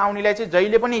एडजस्टमेन्टमा आउनेलाई चाहिँ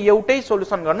जहिले पनि एउटै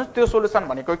सोलुसन गर्नुस्। त्यो सोलुसन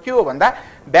भनेको के हो भन्दा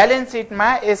ब्यालेन्स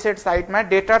सिटमा एसेट साइडमा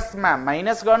डेटर्समा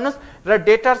माइनस गर्नुस् र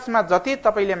डेटर्समा जति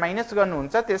तपाईले माइनस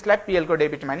गर्नुहुन्छ त्यसलाई पीएल को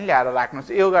डेबिटमा नि ल्याएर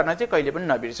राख्नुस्। यो गर्न चाहिँ कहिले पनि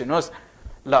नबिर्सिनुस्।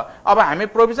 ल अब हामी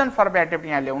प्रोभिजन फर ब्याड डेट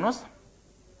यहाँ ल्याउनुस्।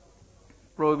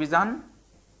 Provision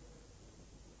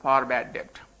for bad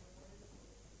date,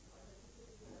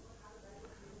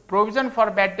 provision for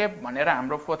bad date भनेर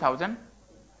हाम्रो 4000।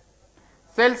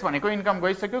 सेल्स भनेको इन्कम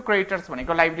गइसक्यो, क्रेडिटर्स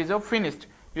भनेको लाइबिलिटिज अफ फिनिश्ड,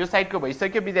 यो साइडको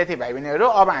भइसक्यो विद्यार्थी भाइ बहिनीहरु।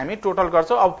 अब हामी टोटल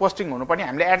गर्छौं। अब पोस्टिङ हुनुपर्ने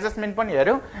हामीले एडजस्टमेन्ट पनि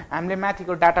हेर्यौं, हामीले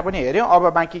माथिको डाटा पनि हेर्यौं। अब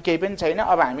बाँकी केही पनि छैन।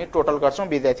 अब हामी टोटल गर्छौं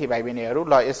विद्यार्थी भाइ बहिनीहरु।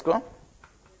 ल यसको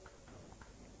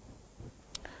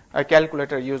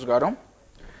क्याल्कुलेटर युज गरौं।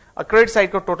 क्रेडिट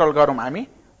साइडको टोटल गरौं हामी।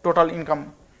 टोटल इन्कम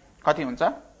कति हुन्छ?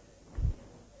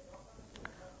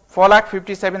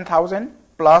 4,57,000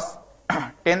 प्लस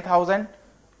 10,000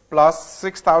 प्लस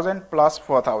 6,000 प्लस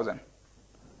 4,000,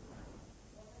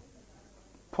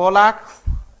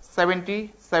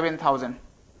 4,77,000।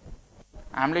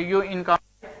 हामीले यो इन्कम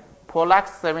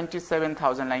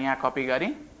 4,77,000 लाई यहाँ कपी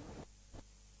गरी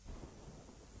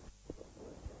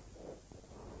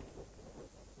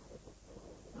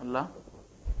ल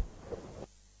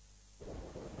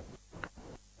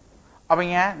अब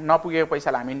यहाँ नपुगेको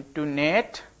पैसालाई हामी to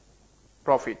net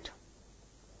profit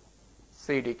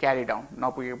CD carry down,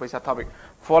 नपुगेको पैसा थपे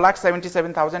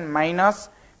 4,77,000 minus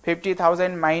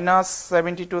 50,000 minus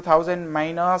 72,000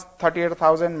 minus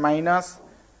 38,000 minus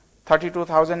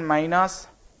 32,000 minus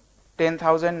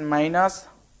 10,000 minus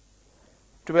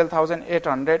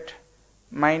 12,800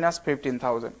 minus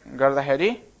 15,000 गर्दाखेरि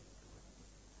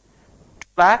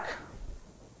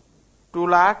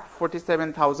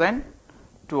 2,47,200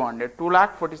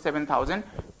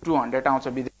 2,47,200 आउँछ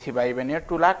विद्यार्थी भाइ बहिनीहरु।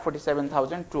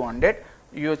 2,47,200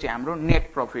 यो चाहिँ हाम्रो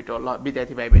नेट प्रॉफिट हो। ल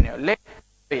विद्यार्थी भाइ बहिनीहरुले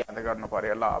याद गर्नु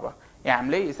पर्यो। ल अब यहाँ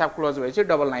हामीले हिसाब क्लोज भएपछि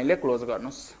डबल लाइनले क्लोज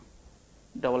गर्नुस्।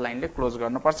 डबल लाइनले क्लोज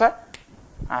गर्नुपर्छ।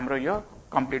 हाम्रो यो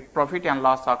complete profit and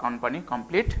loss account पनि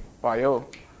कम्प्लिट भयो।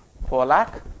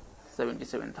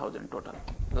 4,77,000 टोटल।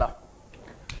 ल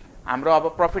हाम्रो अब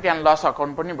प्रॉफिट एन्ड लस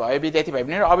अकाउन्ट पनि भयो विद्यार्थी भाइ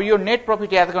बहिनीहरु। अब यो नेट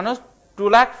प्रॉफिट याद गर्नुस्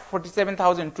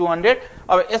 2,47,200।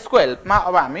 अब यसको हेल्पमा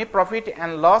अब हामी profit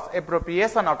and loss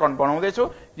appropriation account बनाउँदै छु।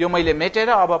 यो मैले मेटेर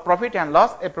अब profit and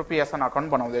loss appropriation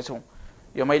account बनाउँदै छु।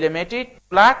 यो मैले मेटी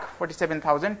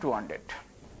 2,47,200।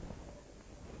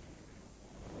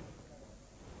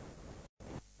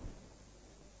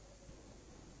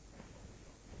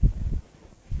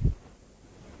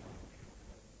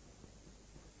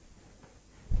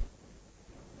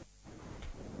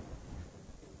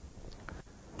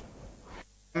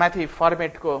 माथि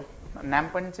फर्मेटको नाम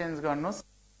पनि चेन्ज गर्नुस्।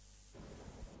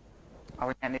 अब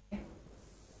यहाँ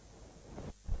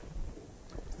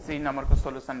सी नम्बरको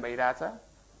सोलुसन भइरहेछ।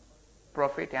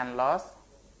 Profit and loss,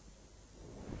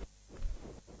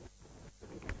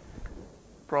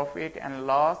 profit and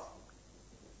loss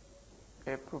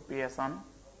appropriation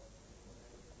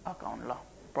account. ल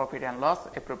profit and loss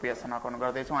appropriation account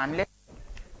गर्दै छौं हामीले।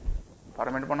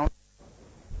 फर्मेट बनाउँ।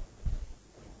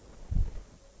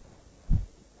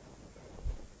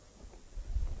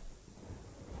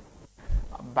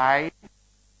 बाई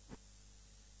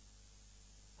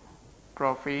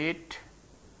प्रॉफिट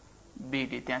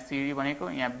बीडी, त्यहाँ सीडी भनेको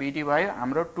यहाँ बीडी भयो।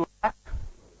 हाम्रो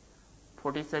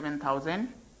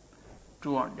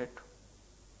 2,47,200।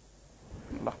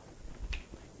 ल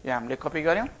यहाँ हामीले कपी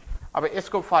गर्यौं। अब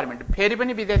यसको फर्मेट फेरि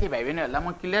पनि विद्यार्थी भाइ बहिनीहरुलाई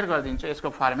म क्लियर गरिदिन्छु। यसको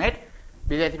फर्मेट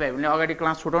विद्यार्थी भाइ बहिनीले अगाडि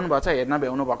क्लास छुटाउनु भएको छ, हेर्न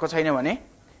भ्याउनु भएको छैन भने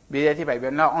विद्यार्थी भाइ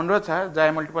बहिनीलाई अनुरोध छ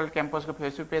जय मल्टिपल क्याम्पसको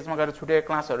फेसबुक पेजमा गएर छुटेको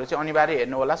क्लासहरु चाहिँ अनिवार्य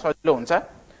हेर्नु होला, सजिलो हुन्छ।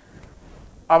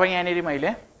 अब यहाँनेरि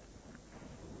मैले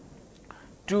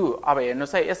 2 अब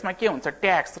हेर्नुस् है यसमा के हुन्छ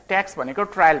ट्याक्स। ट्याक्स भनेको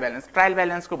ट्रायल ब्यालेन्स, ट्रायल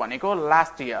ब्यालेन्सको भनेको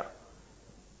लास्ट इयर।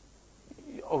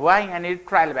 वाइ यहाँनेरि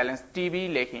ट्रायल ब्यालेन्स टीबी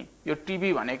लेखेँ। यो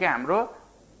टीबी भनेको हाम्रो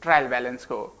ट्रायल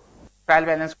ब्यालेन्सको हो। ट्रायल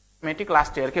ब्यालेन्स अटोमेटिक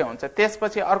लास्ट इयरकै हुन्छ।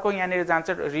 त्यसपछि अर्को यहाँनेरि जान्छ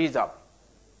रिजर्भ।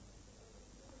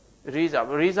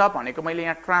 रिजर्भ रिजर्भ भनेको मैले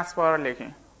यहाँ ट्रान्सफर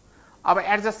लेखेँ। अब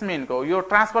एडजस्टमेन्टको यो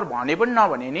ट्रान्सफर भने पनि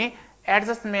नभने नि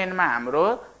एडजस्टमेन्टमा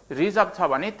हाम्रो रिजर्भ छ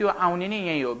भने त्यो आउने नै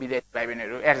यही हो विद्यार्थी भाइ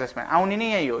बहिनीहरु। एडजस्टमेन्ट आउने नै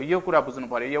यही हो, यो कुरा बुझ्नु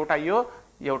पर्यो। एउटा यो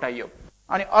एउटा यो।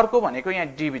 अनि अर्को भनेको यहाँ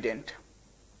डिभिडेन्ड।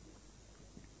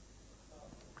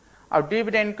 अब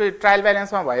डिभिडेन्डको ट्रायल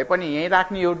ब्यालेन्समा भए पनि यही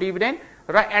राख्ने यो डिभिडेन्ड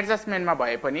र एडजस्टमेन्टमा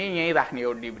भए पनि यही राख्ने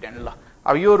यो डिभिडेन्ड। ल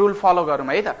अब यो रुल फलो गरौँ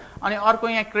है त। अनि अर्को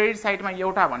यहाँ क्रेडिट साइडमा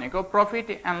एउटा भनेको प्रॉफिट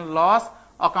एन्ड लस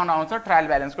अकाउन्ट आउँछ ट्रायल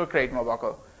ब्यालेन्सको क्रेडिटमा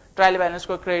भएको ट्रायल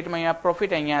ब्यालेन्सको क्रेडिटमा यहाँ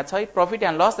प्रॉफिट यहाँ छ profit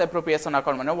and loss appropriation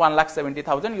account भने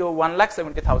 1,70,000 यो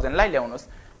 1,70,000 लाई ल्याउनुस्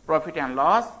profit and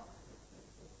loss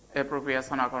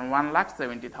appropriation account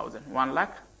 1,70,000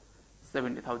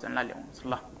 1,70,000 लाई ल्याउनुस्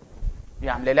ल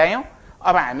यो हामीले ल्यायौं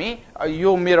अब हामी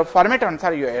यो मेरो फर्मेट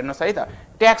अनुसार यो हेर्नुस् है त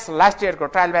tax last इयरको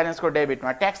trial ब्यालेन्सको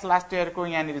डेबिटमा tax last इयरको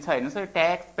यहाँनिर छ हेर्नुस्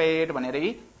ट्याक्स पेड भनेर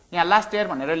यहाँ लास्ट इयर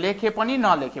भनेर लेखे पनि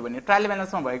नलेखे भने ट्रायल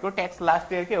ब्यालेन्समा भएको ट्याक्स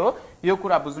लास्ट इयर के हो यो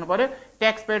कुरा बुझ्नु पर्यो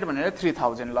ट्याक्स पेड भनेर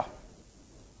 3,000 ल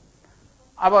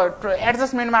अब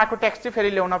एडजस्टमेन्टमा आएको ट्याक्स चाहिँ फेरि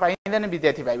ल्याउन पाइँदैन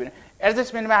विद्यार्थी भाइ बहिनी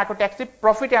एडजस्टमेन्टमा आएको ट्याक्स चाहिँ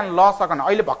प्रॉफिट एन्ड लस अकाउन्ट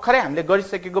अहिले भर्खरै हामीले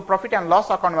गरिसकेको प्रॉफिट एन्ड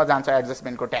लस अकाउन्टमा जान्छ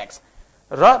एडजस्टमेन्टको ट्याक्स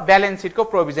र ब्यालेन्स सिटको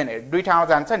प्रोभिजन दुई ठाउँमा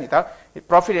जान्छ नि त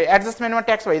प्रॉफिट एडजस्टमेन्टमा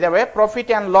ट्याक्स भइदा भए प्रॉफिट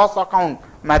एन्ड लस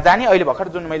अकाउन्टमा जाने अहिले भर्खर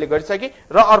जुन मैले गरिसके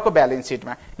र अर्को ब्यालेन्स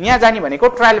सिटमा यहाँ जाने भनेको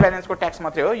ट्रायल ब्यालेन्सको ट्याक्स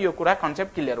मात्रै हो यो कुरा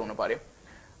कन्सेप्ट क्लियर हुनु पर्यो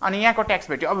अनि यहाँको ट्याक्स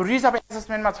भेट्यो अब रिजर्भ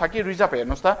एडजस्टमेन्टमा छ कि रिजर्भ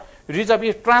हेर्नुस् त reserve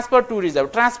transfer to reserve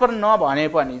transfer नभने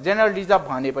पनि जेनरल रिजर्भ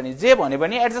भने पनि जे भने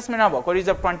पनि एडजस्टमेन्टमा भएको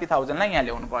रिजर्भ 20,000 लाई यहाँ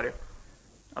ल्याउनु पर्यो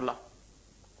ल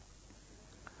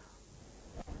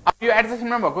अब यो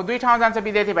एडजस्टमेन्टमा भएको दुई ठाउँ जान्छ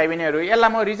विद्यार्थी भाइ बहिनीहरू यसलाई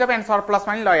म रिजर्भ एन्ड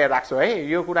सरप्लसमा नि लगाएर राख्छु है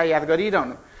यो कुरा याद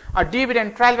गरिरहनु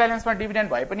डिभिडेन्ड ट्रायल ब्यालेन्समा डिभिडेन्ड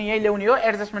भए पनि यही ल्याउने हो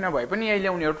एडजस्टमेन्टमा भए पनि यही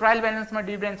ल्याउने हो ट्रायल ब्यालेन्समा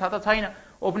डिभिडेन्ड छ त छैन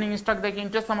ओपनिङ स्टकदेखि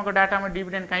इन्ट्रेस्टसम्मको डाटामा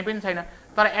डिभिडेन्ड कहीँ पनि छैन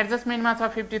तर एडजस्टमेन्टमा छ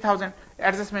 50,000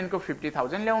 एडजस्टमेन्टको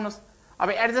 50,000 ल्याउनुस् अब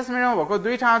एडजस्टमेन्टमा भएको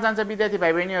दुई ठाउँ जान्छ विद्यार्थी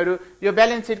भाइ बहिनीहरू यो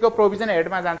ब्यालेन्स सिटको प्रोभिजन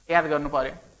हेडमा जान्छ याद गर्नु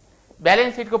पर्यो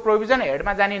ब्यालेन्स सिटको प्रोभिजन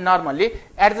हेडमा जाने normally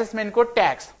एडजस्टमेन्टको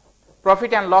tax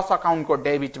profit and loss अकाउन्टको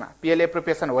डेबिटमा PL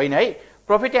appropriation होइन है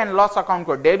प्रॉफिट एन्ड लस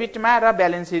अकाउन्टको डेबिटमा र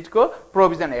ब्यालेन्स सिटको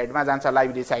प्रोभिजन हेडमा जान्छ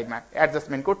लाइबिलिटी साइडमा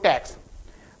एडजस्टमेन्टको ट्याक्स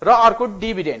र अर्को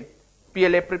डिभिडेन्ड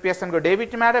पीएल एप्रोप्रिएसनको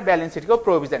डेबिटमा र ब्यालेन्स सिटको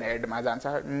प्रोभिजन हेडमा जान्छ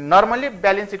नर्मल्ली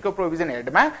ब्यालेन्स सिटको प्रोभिजन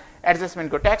हेडमा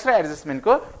एडजस्टमेन्टको ट्याक्स र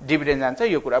एडजस्टमेन्टको डिभिडेन्ड जान्छ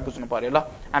यो कुरा बुझ्नु पर्यो ल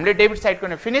हामीले डेबिट साइडको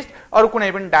नै फिनिश अरु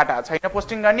कुनै पनि डाटा छैन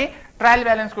पोस्टिङ गर्ने ट्रायल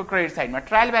ब्यालेन्सको क्रेडिट साइडमा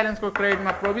ट्रायल ब्यालेन्सको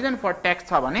क्रेडिटमा प्रोभिजन फर ट्याक्स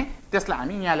छ भने त्यसलाई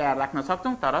हामी यहाँ ल्याएर राख्न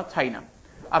सक्छौं तर छैन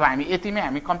अब हामी यतिमै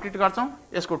हामी कम्प्लिट गर्छौं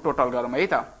यसको टोटल गरौँ है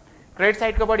त क्रेडिट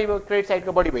साइडको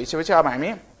बढी भइसकेपछि अब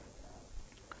हामी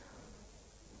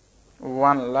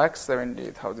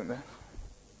 1,70,000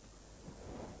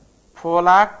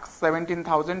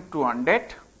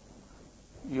 4,17,200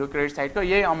 यो क्रेडिट साइडको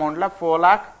यही अमाउन्टलाई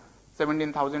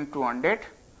 4,17,200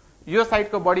 यो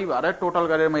साइडको बढी भएर टोटल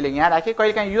गरेर मैले यहाँ राखे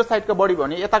कहिलेकाहीँ यो साइडको बढी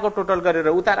भने यताको टोटल गरेर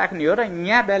उता राख्ने हो र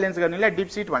यहाँ ब्यालेन्स गर्नेलाई डिप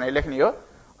सिट भनेर लेख्ने हो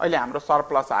अहिले हाम्रो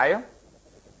सरप्लस आयो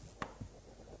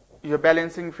यो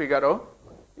ब्यालेन्सिङ फिगर हो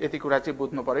यति कुरा चाहिँ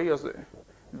बुझ्नु पर्यो यो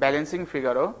ब्यालेन्सिङ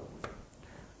फिगर हो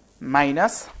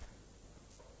माइनस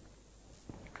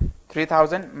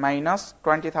 3,000 minus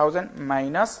 20,000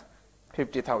 minus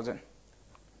 50,000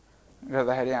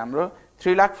 गर्दाखेरि हाम्रो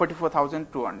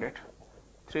 3,44,200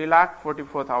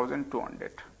 3,44,200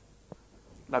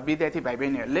 ल विद्यार्थी भाइ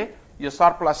बहिनीहरुले यो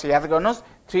सरप्लस याद गर्नुस्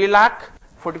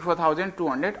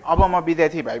 3,44,200 अब म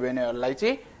विद्यार्थी भाइ बहिनीहरुलाई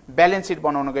चाहिँ ब्यालेन्स सिट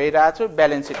बनाउन गइरहेको छु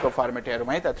ब्यालेन्स सिटको फर्मेट हेरौँ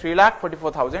है त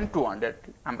 3,44,200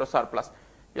 हाम्रो सरप्लस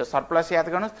यो सरप्लस याद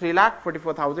गर्नुस्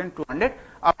 3,44,200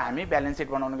 अब हामी ब्यालेन्स सिट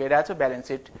बनाउन गइरहेको छु ब्यालेन्स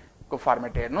सिट को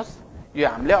फर्मेट हेर्नुस् यो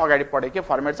हामीले अगाडि पढेको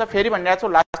फर्मेट छ फेरि भनिरहेको छु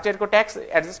last इयरको tax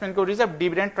एडजस्टमेन्टको reserve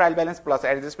dividend trial balance plus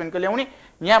एडजस्टमेन्टको ल्याउने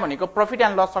यहाँ भनेको प्रॉफिट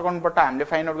एन्ड लस अकाउन्टबाट हामीले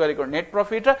फाइन्ड आउट गरेको नेट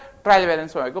प्रॉफिट र ट्रायल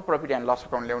ब्यालेन्स भएको प्रॉफिट एन्ड लस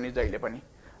अकाउन्ट ल्याउने जहिले पनि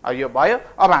अब यो भयो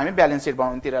अब हामी ब्यालेन्स सिट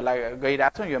बनाउनतिर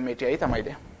गइरहेको छौं यो मेटे है त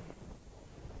मैले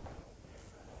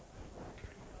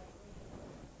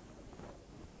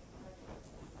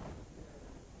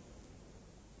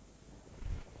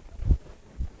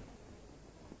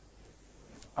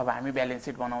अब हामी ब्यालेन्स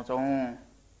सिट बनाउँछौं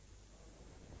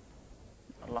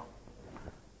ल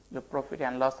यो प्रॉफिट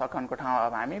एन्ड लस अकाउन्टको ठाउँमा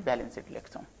अब हामी ब्यालेन्स सिट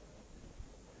लेख्छौं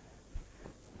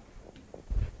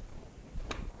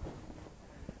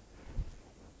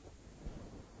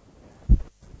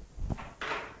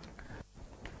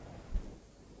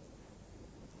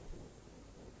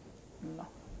ल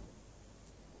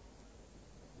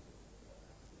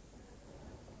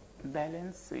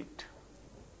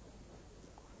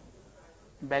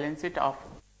balance sheet of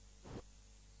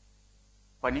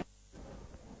company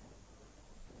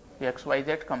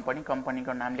XYZ company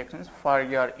को नाम लेख्नुस् for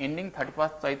year ending 31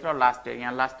 Chaitra last year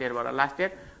यहाँ लास्ट इयर बाट लास्ट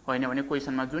इयर होइन भने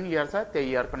क्वेशनमा जुन इयर छ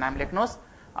त्यही इयरको नाम लेख्नुस्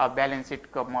अब ब्यालेन्स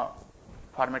सिटको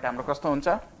फर्मेट हाम्रो कस्तो हुन्छ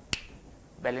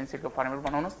ब्यालेन्स सिटको फर्मेट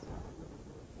बनाउनुस्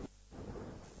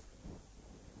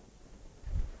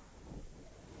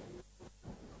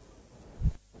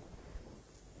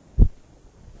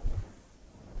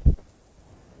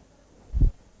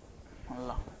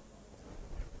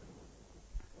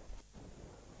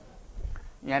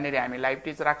यहाँ हामी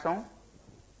लाइबिलिटीज राख्छौं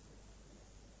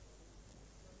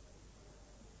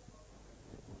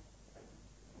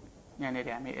यहाँनिर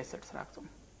हामी एसेट्स राख्छौँ।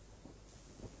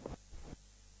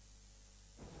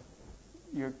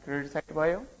 यो क्रेडिट साइड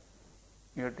भयो,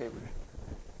 यो डेबिट।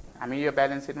 हामी यो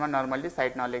ब्यालेन्स सिटमा नर्मल्ली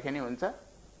साइड नलेखे नै हुन्छ,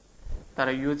 तर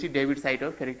यो चाहिँ डेबिट साइड हो,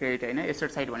 फेरि क्रेडिट होइन।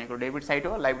 एसेट साइड भनेको डेबिट साइड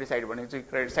हो, लाइबिलिटी साइड भनेको चाहिँ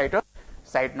क्रेडिट साइड हो।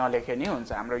 साइड नलेखे नै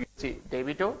हुन्छ। हाम्रो यो चाहिँ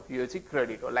डेबिट हो, यो चाहिँ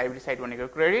क्रेडिट हो। लाइबिलिटी साइड भनेको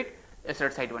क्रेडिट,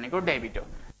 एसेट साइड भनेको डेबिट हो।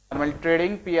 नर्मली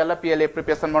ट्रेडिङ पिएल र पिएल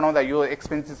एप्रोप्रिएसन बनाउँदा यो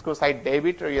एक्सपेन्सेसको साइड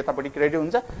डेबिट र यतापट्टि क्रेडिट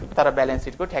हुन्छ, तर ब्यालेन्स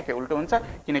सिटको ठ्याक्कै उल्टो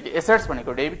हुन्छ, किनकि एसेट्स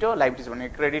भनेको डेबिट हो, लाइबिलिटिज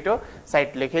भनेको क्रेडिट हो।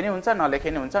 साइड लेखे नै हुन्छ, नलेखे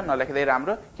नै हुन्छ, नलेख्दै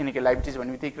राम्रो, किनकि लाइबिलिटिज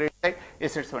भन्ने बित्तिकै क्रेडिट साइड,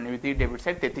 एसेट्स भन्ने बित्तिकै डेबिट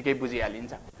साइड, त्यतिकै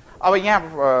बुझिहालिन्छ। अब यहाँ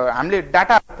हामीले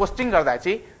डाटा पोस्टिङ गर्दा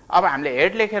चाहिँ अब हामीले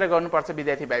हेड लेखेर गर्नुपर्छ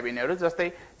विद्यार्थी भाइ बहिनीहरू।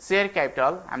 जस्तै सेयर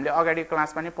क्यापिटल हामीले अगाडि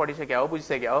क्लासमा नै पढिसक्या हो,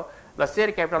 बुझिसक्या हो। ल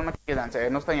सेयर क्यापिटलमा के जान्छ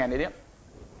हेर्नुहोस् त, यहाँनिर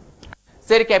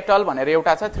सेयर क्यापिटल भनेर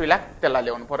एउटा छ 3 लाख, त्यसलाई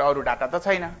ल्याउनु पर्यो, अरू डाटा त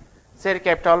छैन। सेयर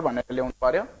क्यापिटल भनेर ल्याउनु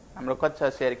पर्यो। हाम्रो कति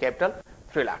छ share capital?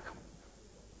 3 lakh.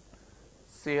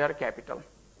 Share capital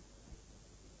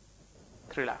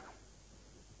 3 lakh.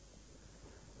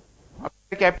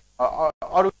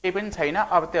 अरू केही पनि छैन।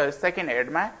 अब त्यो सेकेन्ड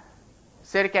हेडमा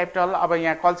सेयर क्यापिटल अब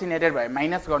यहाँ कल्सिनेटेड भए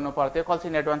माइनस गर्नु पर्थ्यो,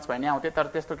 कल्सिन एडभान्स भए नै आउँथ्यो, तर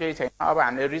त्यस्तो केही छैन। अब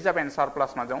हामीले रिजर्भ एन्ड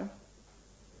सरप्लसमा जाउँ।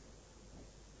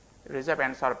 Reserve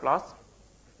and surplus,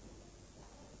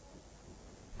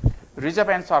 reserve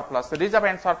and surplus, reserve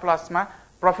and सरप्लसमा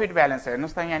profit balance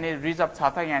हेर्नुहोस् त, यहाँनिर रिजर्भ छ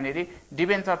त, यहाँनिर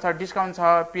डिबेन्चर छ, डिस्काउन्ट छ,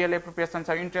 पिएल एप्रोप्रिएसन छ,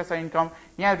 इन्ट्रेस्ट छ, इन्कम।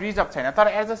 यहाँ रिजर्भ छैन, तर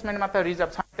एडजस्टमेन्टमा त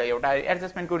रिजर्भ छ नि त। एउटा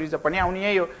एडजस्टमेन्टको रिजर्भ पनि आउने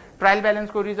यही हो, ट्रायल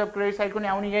ब्यालेन्सको रिजर्भ क्रेडिट साइडको नि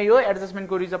आउने यही हो,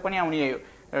 एडजस्टमेन्टको रिजर्भ पनि आउने यही हो।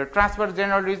 ट्रान्सफर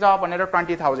जेनरल रिजर्भ भनेर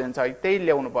 20,000 छ, त्यही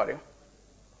ल्याउनु पर्यो।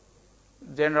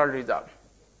 जेनरल रिजर्भ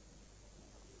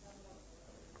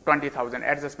 20,000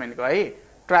 एडजस्टमेन्टको है,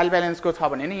 ट्रायल ब्यालेन्सको छ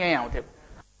भने नि यही आउँथ्यो।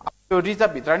 त्यो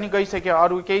रिजर्भ भित्र नि गइसक्यो,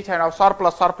 अरू केही छैन। अब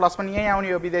सरप्लस, सरप्लस पनि यही आउने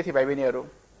हो विद्यार्थी भाइ बहिनीहरू।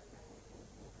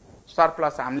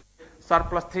 सरप्लस हामीले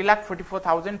सरप्लस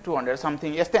 3,44,200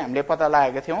 समथिङ यस्तै हामीले पत्ता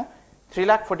लागेको थियौँ।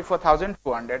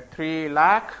 3,44,200,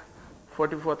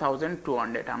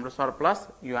 3,44,200 हाम्रो सरप्लस,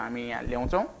 यो हामी यहाँ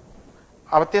ल्याउँछौँ।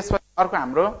 अब त्यसपछि अर्को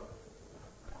हाम्रो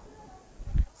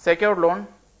सेक्योर्ड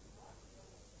लोन।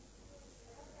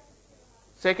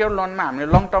 सेक्योर्ड लोनमा हामीले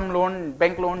long term loan,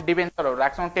 bank loan, डिबेन्चरहरू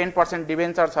राख्छौँ। 10%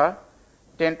 डिबेन्चर छ,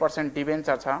 10%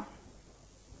 डिबेन्चर छ।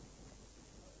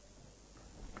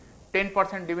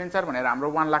 10% डिबेन्चर भनेर हाम्रो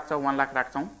 1 लाख छ, 1 लाख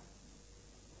राख्छौँ।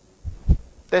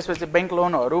 त्यसपछि ब्याङ्क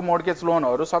लोनहरू, मोर्गेज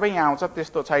लोनहरू सबै यहाँ आउँछ,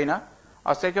 त्यस्तो छैन।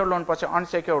 सेक्योर्ड लोन पछि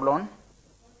अनसेक्योर्ड लोन।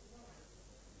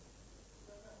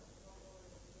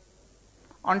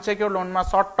 अनसेक्योर्ड लोनमा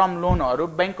सर्ट टर्म लोनहरू,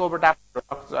 ब्याङ्क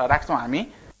ओभरड्राफ्ट राख्छौँ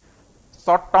हामी।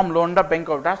 सर्ट टर्म लोन र bank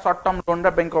overdraft, short term loan र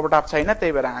ब्याङ्क ओभरड्राफ्ट छैन,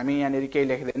 त्यही भएर हामी यहाँनिर केही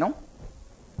लेख्दैनौँ।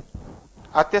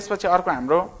 त्यसपछि अर्को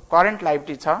हाम्रो करेन्ट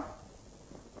लाइबिलिटी छ।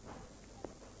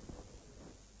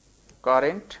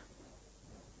 करेन्ट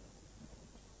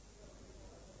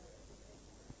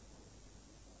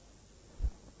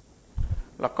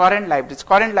ल करेन्ट लाइबिलिटिज,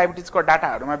 करेन्ट लाइबिलिटिजको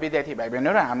डाटाहरूमा विद्यार्थी भाइ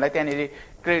बहिनीहरू हामीलाई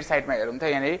त्यहाँनिर क्रेडिट साइडमा हेरौँ त,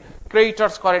 यहाँनिर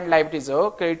क्रेडिटर्स करेन्ट लाइबिलिटिज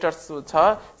हो। क्रेडिटर्स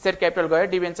छ, सेयर क्यापिटल गयो,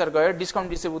 डिबेन्चर गयो,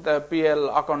 डिस्काउन्ट रिसिभ उता पिएल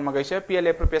अकाउन्टमा गइसक्यो, पिएल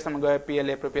एप्रोप्रिएसनमा गयो, पिएल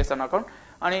एप्रोप्रिएसन अकाउन्ट,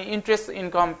 अनि इन्ट्रेस्ट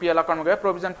इन्कम पिएल अकाउन्टमा गयो,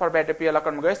 प्रोभिजन फर ब्याड पिएल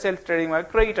अकाउन्टमा गयो, सेल्फ ट्रेडिङमा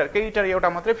गयो। क्रेडिटर, क्रेडिटर एउटा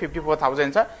मात्रै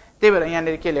 54,000 छ, त्यही भएर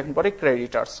यहाँनिर के लेख्नु पर्यो?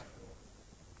 क्रेडिटर्स।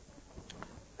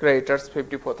 क्रेडिटर्स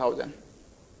 54,000।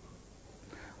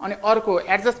 अनि अर्को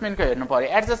एडजस्टमेन्टको हेर्नु पर्यो।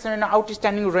 एडजस्टमेन्टमा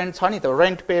आउटस्ट्यान्डिङ रेन्ट छ नि त,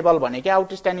 रेन्ट पेबल भनेकै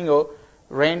आउटस्ट्यान्डिङ हो।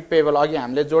 रेन्ट पेबल अघि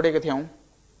हामीले जोडेको थियौँ,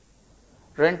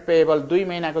 रेन्ट पेबल 2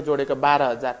 महिनाको जोडेको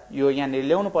 12,000, यो यहाँनिर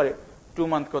ल्याउनु पर्यो। 2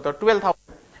 मन्थको त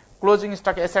 12,000। क्लोजिङ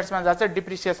स्टक एसेट्समा जान्छ,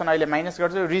 डिप्रिसिएसन अहिले माइनस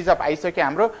गर्छ, रिजर्भ आइसक्यो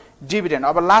हाम्रो, डिभिडेन्ड।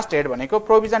 अब लास्ट हेड भनेको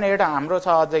प्रोभिजन हेड हाम्रो छ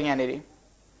अझ यहाँनिर।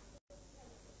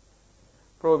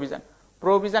 प्रोभिजन,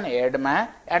 प्रोभिजन हेडमा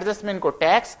एडजस्टमेन्टको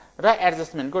ट्याक्स र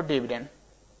एडजस्टमेन्टको डिभिडेन्ड,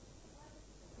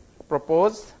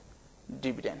 प्रपोज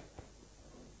डिभिडेन्ड।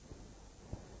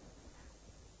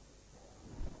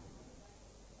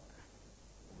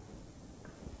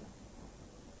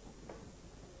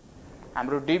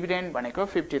 हाम्रो डिभिडेन्ड भनेको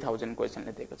 50,000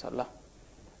 क्वेसनले दिएको छ। ल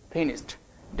फिनिस्ड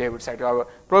डेबिट साइड।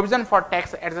 अब प्रोभिजन फर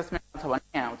ट्याक्स एडजस्टमेन्ट छ भने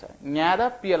यहाँ आउँछ, यहाँ र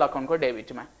पिएल अकाउन्टको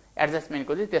डेबिटमा।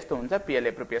 एडजस्टमेन्टको चाहिँ त्यस्तो हुन्छ, पिएल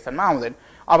एप्रोप्रिएसनमा आउँदैन।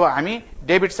 अब हामी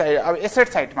डेबिट साइड, अब एसेट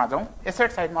साइडमा जाउँ।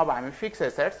 एसेट साइडमा अब हामी फिक्स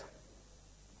एसेट्स,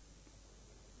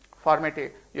 फर्मेट,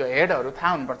 यो हेडहरू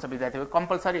थाहा हुनुपर्छ विद्यार्थीहरू,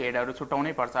 कम्पलसरी हेडहरू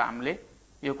छुट्याउनै पर्छ हामीले,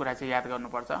 यो कुरा चाहिँ याद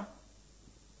गर्नुपर्छ।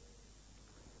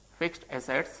 फिक्स्ड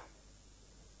एसेट्स,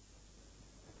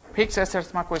 फिक्स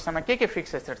एसेट्समा क्वेसनमा के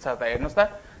फिक्स एसेट्स छ त हेर्नुहोस् त।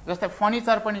 जस्तै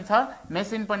फर्निचर पनि छ,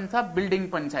 मेसिन पनि छ, बिल्डिङ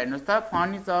पनि छ। हेर्नुहोस् त,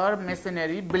 फर्निचर,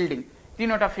 मेसिनरी, बिल्डिङ,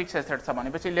 तीनवटा फिक्स एसेट छ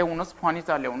भनेपछि ल्याउनुहोस्,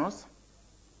 फर्निचर ल्याउनुहोस्।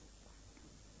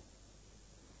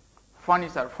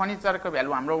 फर्निचरको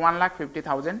भ्यालु हाम्रो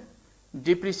 1,50,000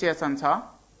 डिप्रिसिएसन छ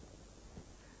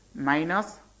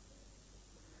माइनस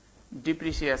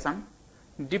डिप्रिसिएसन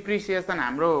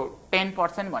हाम्रो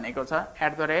 10% भनेको छ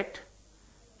 @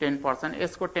 10%।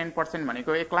 यसको 10%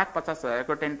 भनेको 1,50,000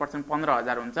 को 10%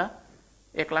 15,000 हुन्छ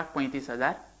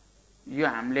 1,35,000। यो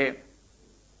हामीले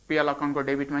पीएल अकाउन्टको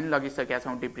डेबिटमा नि लगिसकेका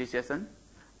छौं डिप्रिसिएसन।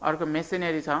 अर्को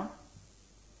मेसिनरी छ,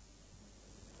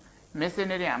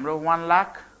 मेसिनरी हाम्रो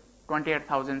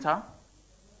 1,28,000 छ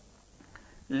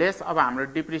लेस अब हाम्रो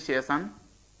डिप्रिसिएसन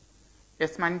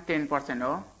यसमा नि 10%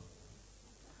 हो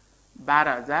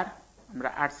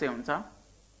 12,800 हुन्छ।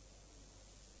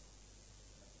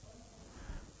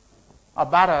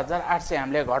 अब 12,800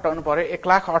 हामीले घटाउनु पर्यो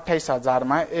 1,28,000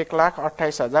 मा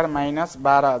 1,28,000 माइनस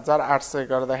 12,800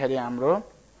 गर्दाखेरि हाम्रो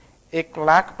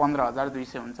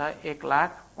 1,15,200 हुन्छ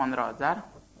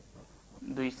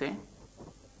 1,15,200।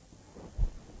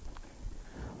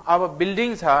 अब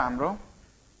बिल्डिङ छ हाम्रो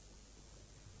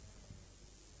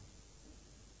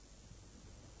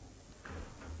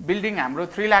बिल्डिङ हाम्रो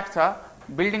 3 लाख छ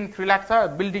बिल्डिङ 3 लाख छ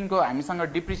बिल्डिङको हामीसँग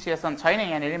डिप्रिसिएसन छैन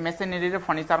यहाँनेरि मेसिनरी र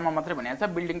फर्निचरमा मात्रै भनेको छ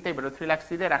बिल्डिङ त्यही भएर 3 लाख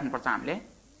सिधै राख्नुपर्छ हामीले।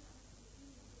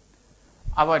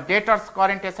 अब डेटर्स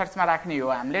करेन्ट एसेट्समा राख्ने हो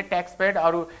हामीले ट्याक्स पेड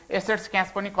अरु एसेट्स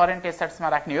क्याश पनि करेन्ट एसेट्समा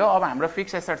राख्ने हो। अब हाम्रो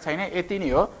फिक्स एसेट छैन यति नै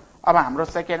हो। अब हाम्रो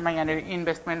सेकेन्डमा यहाँनेरि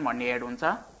इन्भेस्टमेन्ट भन्ने एड हुन्छ।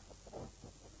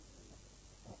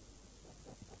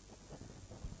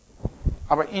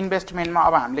 अब इन्भेस्टमेन्टमा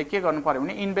अब हामीले के गर्नु पर्यो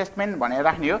भने इन्भेस्टमेन्ट भनेर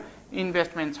राख्ने हो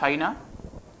इन्भेस्टमेन्ट छैन।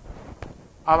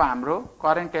 अब हाम्रो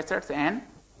current assets and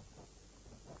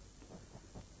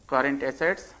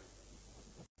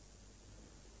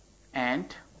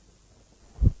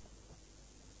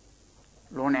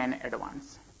loan and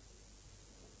advance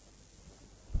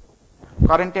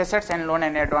current assets and loan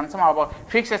and एडभान्समा अब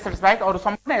फिक्स एसेट्स बाहेक अरु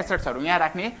सम्पूर्ण एसेट्सहरु यहाँ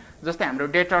राख्ने। जस्तै हाम्रो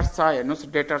डेटर्स छ हेर्नुस्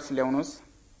डेटर्स ल्याउनुस्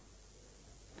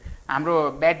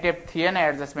हाम्रो ब्याड डेट थिएन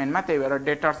एडजस्टमेन्टमा त्यही भएर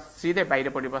डेटर्स सिधै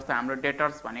बाहिरपट्टि बस्दा हाम्रो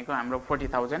डेटर्स भनेको हाम्रो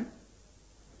 40,000।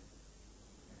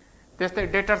 त्यस्तै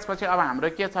डेटर्स पछि अब हाम्रो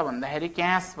के छ भन्दाखेरि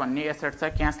क्याश भन्ने एसेट छ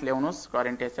क्याश ल्याउनुस्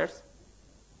करेन्ट एसेट्स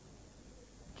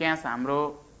क्याश हाम्रो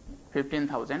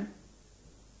 15,000।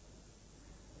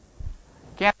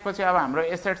 क्याश पछि अब हाम्रो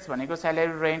एसेट्स भनेको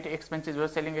स्यालेरी रेन्ट एक्सपेन्सेस हो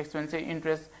selling expense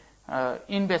interest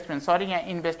investment sorry यहाँ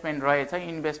इन्भेस्टमेन्ट रहेछ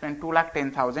इन्भेस्टमेन्ट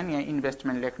 2,10,000 यहाँ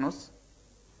इन्भेस्टमेन्ट लेख्नुस्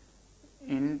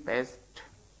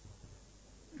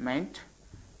इन्भेस्टमेन्ट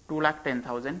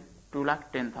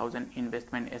 2,10,000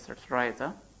 इन्भेस्टमेन्ट एसेट्स रहेछ।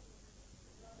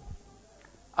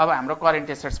 अब हाम्रो करेन्ट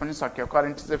एसेट्स पनि सक्यो।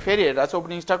 करेन्ट फेरि हेर्दा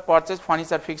opening stock purchase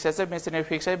furniture fix asset machinery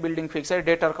fix है बिल्डिङ फिक्स है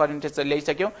debtor current assets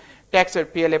ल्याइसक्यौ tax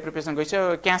PL appreciation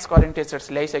गइसक्यो cash current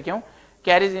assets ल्याइसक्यौ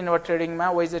carriage inward ट्रेडिङमा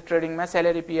wages ट्रेडिङमा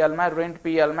salary पीएलमा rent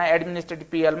पीएलमा administrative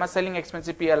पीएलमा selling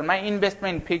expensive पीएलमा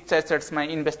investment fix एसेट्समा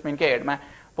इन्भेस्टमेन्टकै हेडमा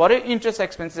पर्यो interest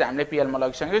expenses हामीले पीएलमा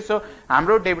लगिसक्यो। So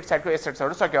हाम्रो debit साइडको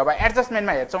एसेट्सहरु सक्यो। अब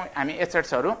एडजस्टमेन्टमा हेर्छौं हामी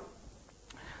एसेट्सहरु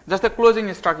जस्तै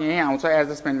क्लोजिङ स्टक यही आउँछ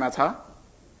एडजस्टमेन्टमा छ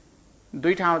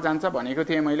दुई ठाउँ जान्छ भनेको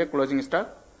थिए मैले क्लोजिङ स्टक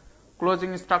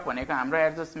भनेको हाम्रो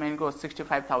एडजस्टमेन्टको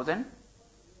 65,000।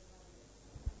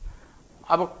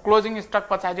 अब क्लोजिङ स्टक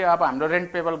पछाडी अब हाम्रो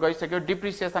रेन्ट पेबल गइसक्यो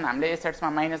डिप्रिसिएसन हामीले एसेट्समा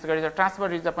माइनस गरिसक्यो ट्रान्सफर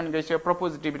रिजर्भ पनि गइसक्यो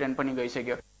प्रपोज डिभिडेन्ड पनि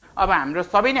गइसक्यो। अब हाम्रो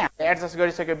सबै नै हामीले एडजस्ट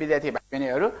गरिसक्यो विद्यार्थी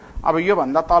भाइबहिनीहरु। अब यो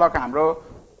भन्दा तलको हाम्रो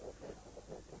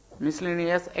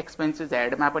मिसलेनियस एक्सपेन्सेस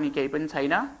हेडमा पनि केही पनि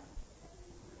छैन।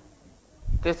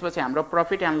 त्यसपछि हाम्रो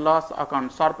profit and loss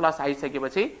account surplus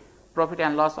आइसकेपछि प्रॉफिट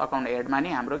एन्ड लस अकाउन्ट हेडमा नि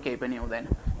हाम्रो केही पनि हुँदैन।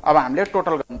 अब हामीले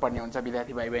टोटल गर्नुपर्ने हुन्छ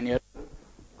विद्यार्थी भाइबहिनीहरु।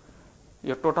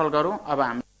 यो टोटल गरौँ अब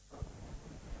हामी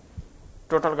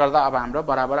टोटल गर्दा अब हाम्रो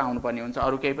बराबर आउनुपर्ने हुन्छ।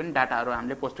 अरु केही पनि डाटाहरु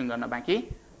हामीले पोस्टिङ गर्न बाँकी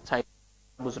छैन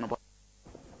बुझ्नु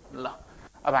पर्यो। ल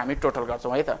अब हामी टोटल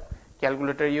गर्छौं है त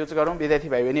क्याल्कुलेटर युज गरौँ विद्यार्थी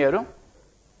भाइबहिनीहरु।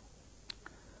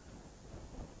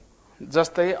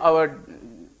 जस्तै अब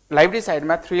लाइब्रेरी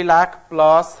साइडमा 3 lakh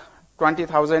plus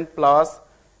 20,000 plus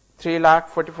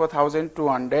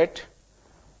 3,44,200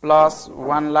 plus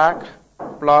 1 lakh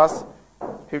plus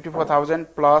 54,000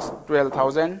 plus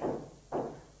 12,000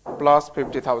 plus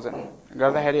 50,000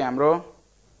 गर्दाखेरि हाम्रो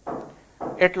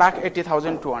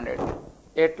 8,80,200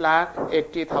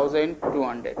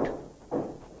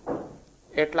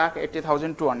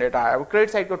 8,80,200 आयो। अब क्रेडिट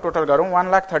साइडको टोटल गरौँ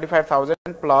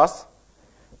 1,35,000 plus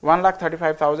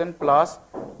 1,35,000 plus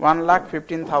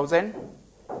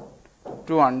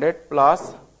 1,15,200 plus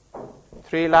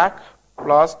 3 lakh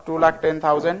plus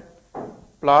 2,10,000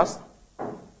 plus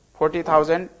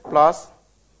 40,000 plus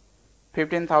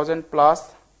 15,000 plus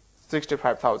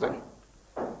 65,000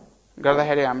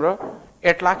 गर्दाखेरि हाम्रो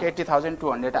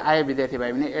 8,80,200 आयो विद्यार्थी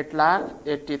भाइ भने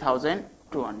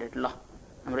 8,80,200। ल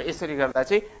हाम्रो यसरी गर्दा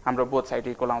चाहिँ हाम्रो बोथ साइड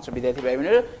इक्वल आउँछ विद्यार्थी भाइ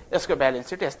बहिनीहरू। यसको ब्यालेन्स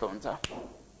सिट यस्तो हुन्छ।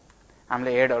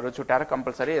 हामीले हेडहरू छुटाएर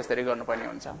कम्पलसरी यसरी गर्नुपर्ने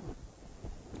हुन्छ।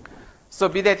 सो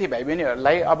विद्यार्थी भाइ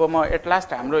बहिनीहरूलाई अब म एट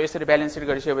लास्ट हाम्रो यसरी ब्यालेन्स सिट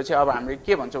गरिसकेपछि अब हामीले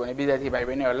के भन्छौँ भने विद्यार्थी भाइ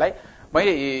बहिनीहरूलाई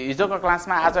मैले हिजोको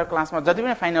क्लासमा आजको क्लासमा जति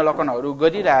पनि फाइनल अकाउन्टहरू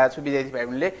गरिरहेको छु विद्यार्थी भाइ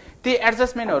बहिनीले ती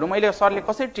एडजस्टमेन्टहरू मैले सरले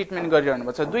कसरी ट्रिटमेन्ट गरिरहनु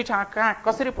भएको छ, दुई ठाउँ कहाँ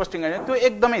कसरी पोस्टिङ गर्ने त्यो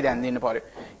एकदमै ध्यान दिनु पर्यो।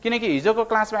 किनकि हिजोको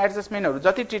क्लासमा एडजस्टमेन्टहरू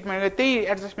जति ट्रिटमेन्ट गर्यो त्यही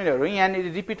एडजस्टमेन्टहरू यहाँनिर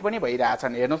रिपिट पनि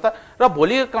भइरहेछन् हेर्नुहोस् त। र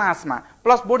भोलिको क्लासमा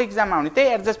प्लस बोर्ड इक्जाममा आउने त्यही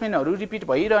एडजस्टमेन्टहरू रिपिट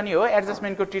भइरहने हो।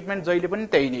 एडजस्टमेन्टको ट्रिटमेन्ट जहिले पनि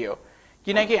त्यही नै हो।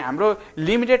 किनकि हाम्रो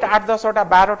लिमिटेड 8-10 वटा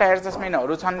 12 वटा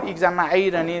एडजस्टमेन्टहरू छन् इक्जाममा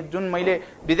आइरहने, जुन मैले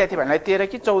विद्यार्थी भाइलाई 13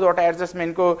 कि 14 वटा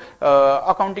एडजस्टमेन्टको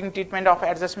अकाउन्टिङ ट्रिटमेन्ट अफ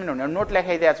एडजस्टमेन्ट भनेर नोट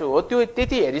लेखाइदिएको छु हो। त्यो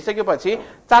त्यति हेरिसकेपछि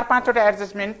 4-5 वटा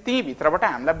एडजस्टमेन्ट त्यही भित्रबाट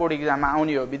हामीलाई बोर्ड इक्जाममा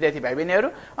आउने हो विद्यार्थी भाइ बहिनीहरू।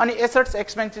 अनि एसेट्स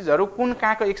एक्सपेन्सेसहरू कुन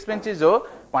कहाँको एक्सपेन्सेस हो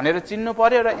भनेर चिन्नु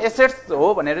पर्यो र एसेट्स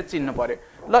हो भनेर चिन्नु पर्यो।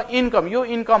 ल इन्कम यो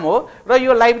इन्कम हो र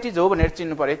यो लाइबिलिटिज हो भनेर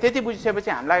चिन्नु पर्यो। त्यति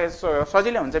बुझिसकेपछि हामीलाई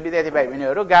सजिलै हुन्छ विद्यार्थी भाइ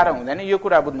बहिनीहरू, गाह्रो हुँदैन। यो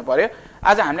कुरा बुझ्नु पर्यो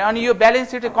आज हामीले। अनि यो ब्यालेन्स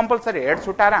सिट कम्पलसरी हेड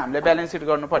छुटाएर हामीले ब्यालेन्स सिट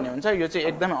गर्नुपर्ने हुन्छ। यो चाहिँ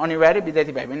एकदमै अनिवार्य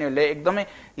विद्यार्थी भाइ बहिनीहरूले एकदमै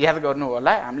याद गर्नु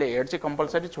होला। हामीले हेड चाहिँ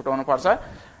कम्पलसरी छुटाउनु पर्छ।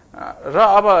 र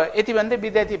अब यति भन्दै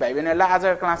विद्यार्थी भाइ बहिनीहरूलाई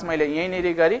आजको क्लास मैले यहीँनिर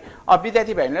गरी। अब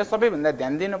विद्यार्थी भाइ बहिनीहरूले सबैभन्दा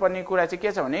ध्यान दिनुपर्ने कुरा चाहिँ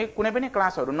के छ भने कुनै पनि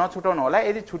क्लासहरू नछुटाउनु होला।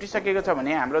 यदि छुटिसकेको छ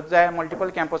भने हाम्रो जया मल्टिपल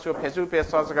क्याम्पसको फेसबुक पेज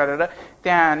सर्च गरेर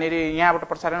त्यहाँनिर यहाँबाट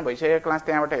प्रसारण भइसकेको क्लास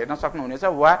त्यहाँबाट हेर्न सक्नुहुनेछ,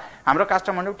 वा हाम्रो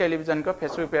काष्ठमाडौँ टेलिभिजनको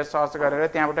फेसबुक पेज सर्च गरेर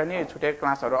त्यहाँबाट नि छुटेको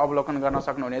क्लासहरू अवलोकन गर्न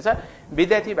सक्नुहुनेछ।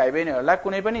 विद्यार्थी भाइ बहिनीहरूलाई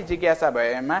कुनै पनि जिज्ञासा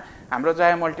भएमा हाम्रो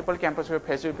जया मल्टिपल क्याम्पसको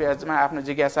फेसबुक पेजमा आफ्नो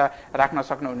जिज्ञासा राख्न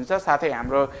सक्नुहुनेछ। साथै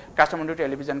हाम्रो काष्ठमाडौँ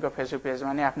टेलिभिजनको फेसबुक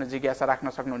पेजमा नै आफ्नो जिज्ञासा राख्न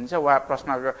सक्नुहुनेछ, वा प्रश्न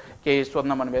केही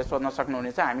सोध्न मन भए सोध्न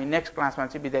सक्नुहुनेछ। हामी नेक्स्ट क्लासमा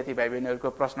चाहिँ विद्यार्थी भाइ बहिनीहरूको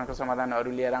प्रश्नको समाधानहरू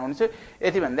लिएर आउनेछु।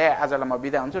 यति भन्दै आजलाई म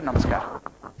बिदा हुन्छु। नमस्कार।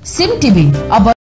 सिम टिभी अब